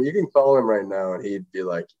ask him. You can call him right now, and he'd be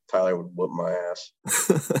like, Tyler would whoop my ass.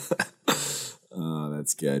 Oh,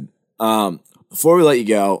 that's good. Before we let you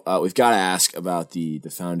go, we've got to ask about the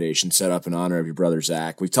foundation set up in honor of your brother,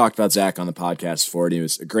 Zach. We've talked about Zach on the podcast before, and he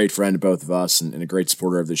was a great friend to both of us and a great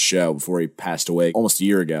supporter of this show before he passed away almost a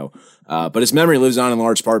year ago. But his memory lives on in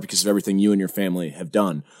large part because of everything you and your family have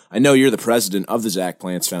done. I know you're the president of the Zach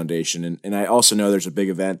Plants Foundation, and I also know there's a big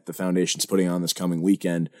event the foundation's putting on this coming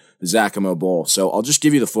weekend, the Zacamo Bowl. So I'll just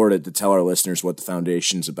give you the floor to tell our listeners what the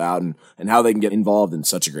foundation's about and how they can get involved in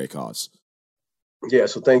such a great cause. Yeah,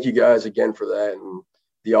 so thank you guys again for that and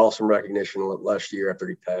the awesome recognition last year after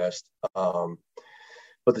he passed. But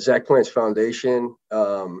the Zach Plants Foundation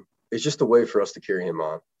is just a way for us to carry him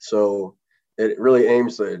on. So it really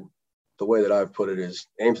aims the way that I've put it is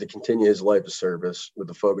aims to continue his life of service with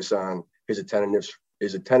the focus on his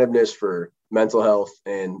attentiveness for mental health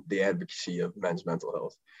and the advocacy of men's mental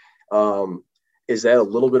health. Is that a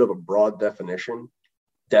little bit of a broad definition?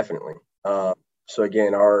 Definitely. So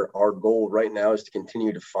again, our goal right now is to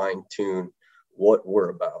continue to fine tune what we're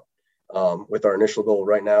about. With our initial goal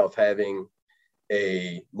right now of having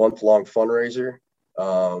a month-long fundraiser,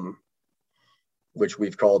 which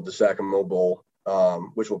we've called the Zacamo Bowl,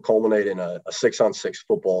 which will culminate in a 6-on-6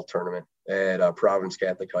 football tournament at Providence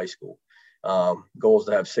Catholic High School. Goal is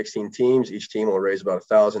to have 16 teams. Each team will raise about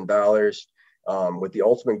 $1,000, with the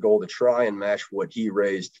ultimate goal to try and match what he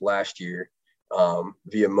raised last year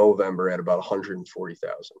via Movember at about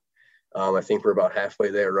 140,000. I think we're about halfway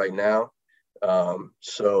there right now.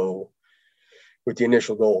 So with the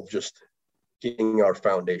initial goal of just getting our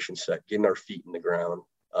foundation set, getting our feet in the ground,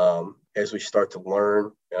 as we start to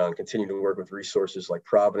learn and continue to work with resources like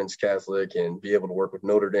Providence Catholic and be able to work with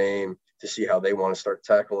Notre Dame to see how they want to start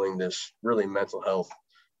tackling this really mental health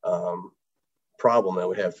problem that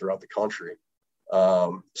we have throughout the country.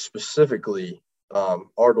 Specifically,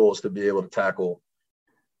 our goal is to be able to tackle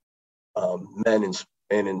men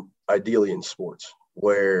ideally in sports,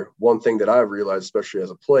 where one thing that I've realized, especially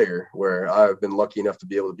as a player, where I've been lucky enough to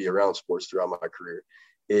be able to be around sports throughout my career,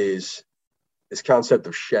 is this concept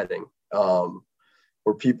of shedding,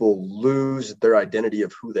 where people lose their identity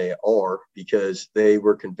of who they are because they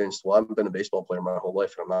were convinced, well, I've been a baseball player my whole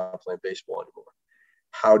life and I'm not playing baseball anymore.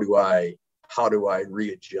 How do I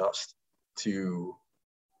readjust to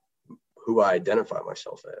who I identify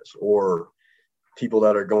myself as? Or people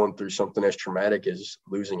that are going through something as traumatic as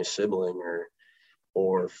losing a sibling,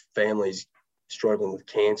 or families struggling with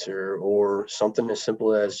cancer, or something as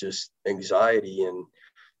simple as just anxiety and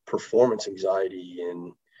performance anxiety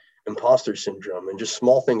and imposter syndrome, and just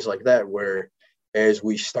small things like that, where as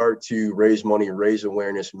we start to raise money, raise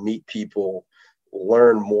awareness, meet people,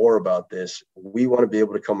 learn more about this, we want to be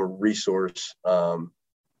able to become a resource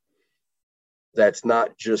that's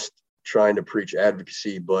not just trying to preach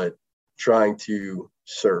advocacy, but trying to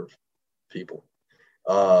serve people.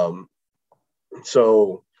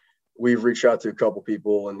 So we've reached out to a couple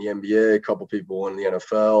people in the NBA, a couple people in the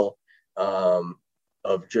NFL,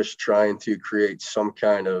 of just trying to create some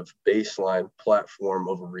kind of baseline platform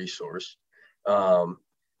of a resource. So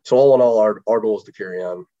all in all, our goal is to carry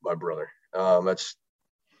on my brother. That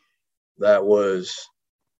was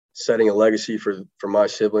setting a legacy for my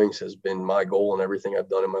siblings has been my goal in everything I've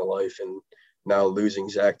done in my life. And now losing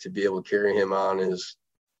Zach to be able to carry him on is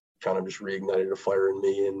kind of just reignited a fire in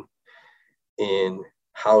me. And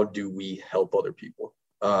how do we help other people?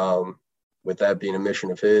 With that being a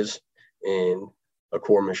mission of his and a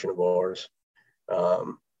core mission of ours.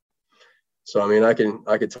 So, I mean, I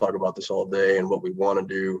could talk about this all day and what we want to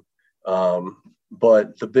do.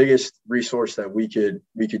 But the biggest resource that we could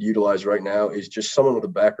utilize right now is just someone with a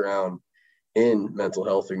background in mental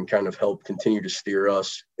health who can kind of help continue to steer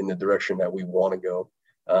us in the direction that we want to go.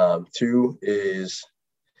 Two is,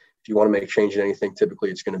 if you want to make change in anything,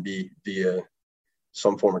 typically it's going to be via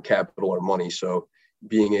some form of capital or money. So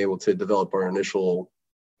being able to develop our initial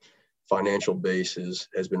financial base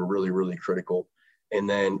has been really, really critical. And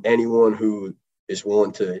then anyone who is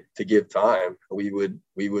willing to give time, we would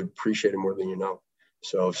appreciate it more than you know.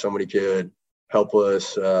 So if somebody could help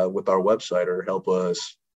us with our website, or help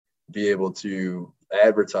us be able to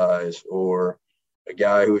advertise, or a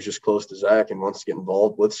guy who is just close to Zach and wants to get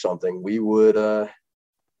involved with something, we would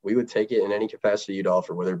take it in any capacity you'd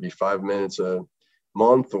offer, whether it be 5 minutes a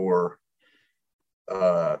month or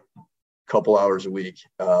a couple hours a week.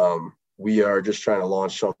 we are just trying to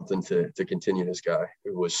launch something to continue this guy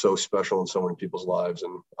who was so special in so many people's lives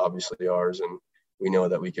and obviously ours. And we know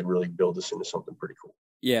that we could really build this into something pretty cool.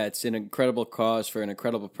 Yeah, it's an incredible cause for an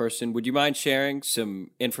incredible person. Would you mind sharing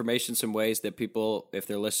some information, some ways that people, if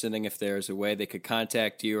they're listening, if there's a way they could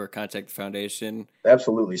contact you or contact the foundation?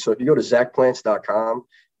 Absolutely. So if you go to zachplants.com,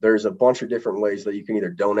 there's a bunch of different ways that you can either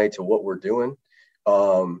donate to what we're doing,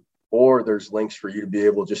 or there's links for you to be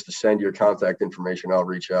able just to send your contact information. I'll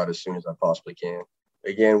reach out as soon as I possibly can.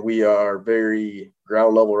 Again, we are very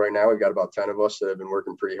ground level right now. We've got about 10 of us that have been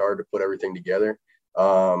working pretty hard to put everything together.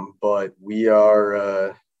 But we are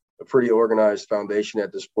a pretty organized foundation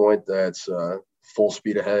at this point that's full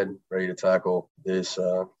speed ahead, ready to tackle this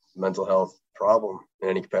mental health problem in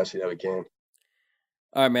any capacity that we can.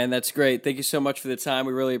 All right, man, that's great. Thank you so much for the time.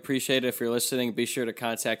 We really appreciate it. If you're listening, be sure to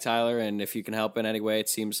contact Tyler, and if you can help in any way, it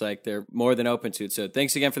seems like they're more than open to it. So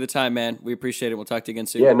thanks again for the time, man. We appreciate it. We'll talk to you again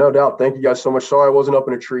soon. Yeah, no doubt. Thank you guys so much. Sorry I wasn't up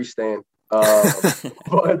in a tree stand.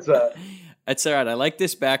 But that's all right. I like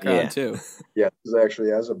this background too. Yeah, this is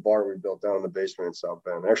actually as a bar we built down in the basement in South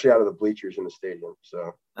Bend. Actually out of the bleachers in the stadium.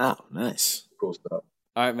 So Nice. Cool stuff.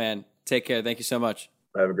 All right, man. Take care. Thank you so much.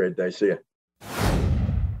 Have a great day. See ya.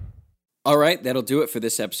 All right, that'll do it for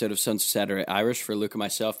this episode of Sons of Saturday Irish. For Luke and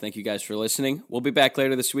myself, thank you guys for listening. We'll be back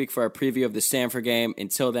later this week for our preview of the Stanford game.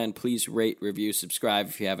 Until then, please rate, review, subscribe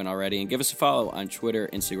if you haven't already, and give us a follow on Twitter,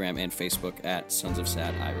 Instagram, and Facebook at Sons of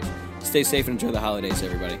Sad Irish. Stay safe and enjoy the holidays,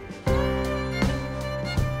 everybody.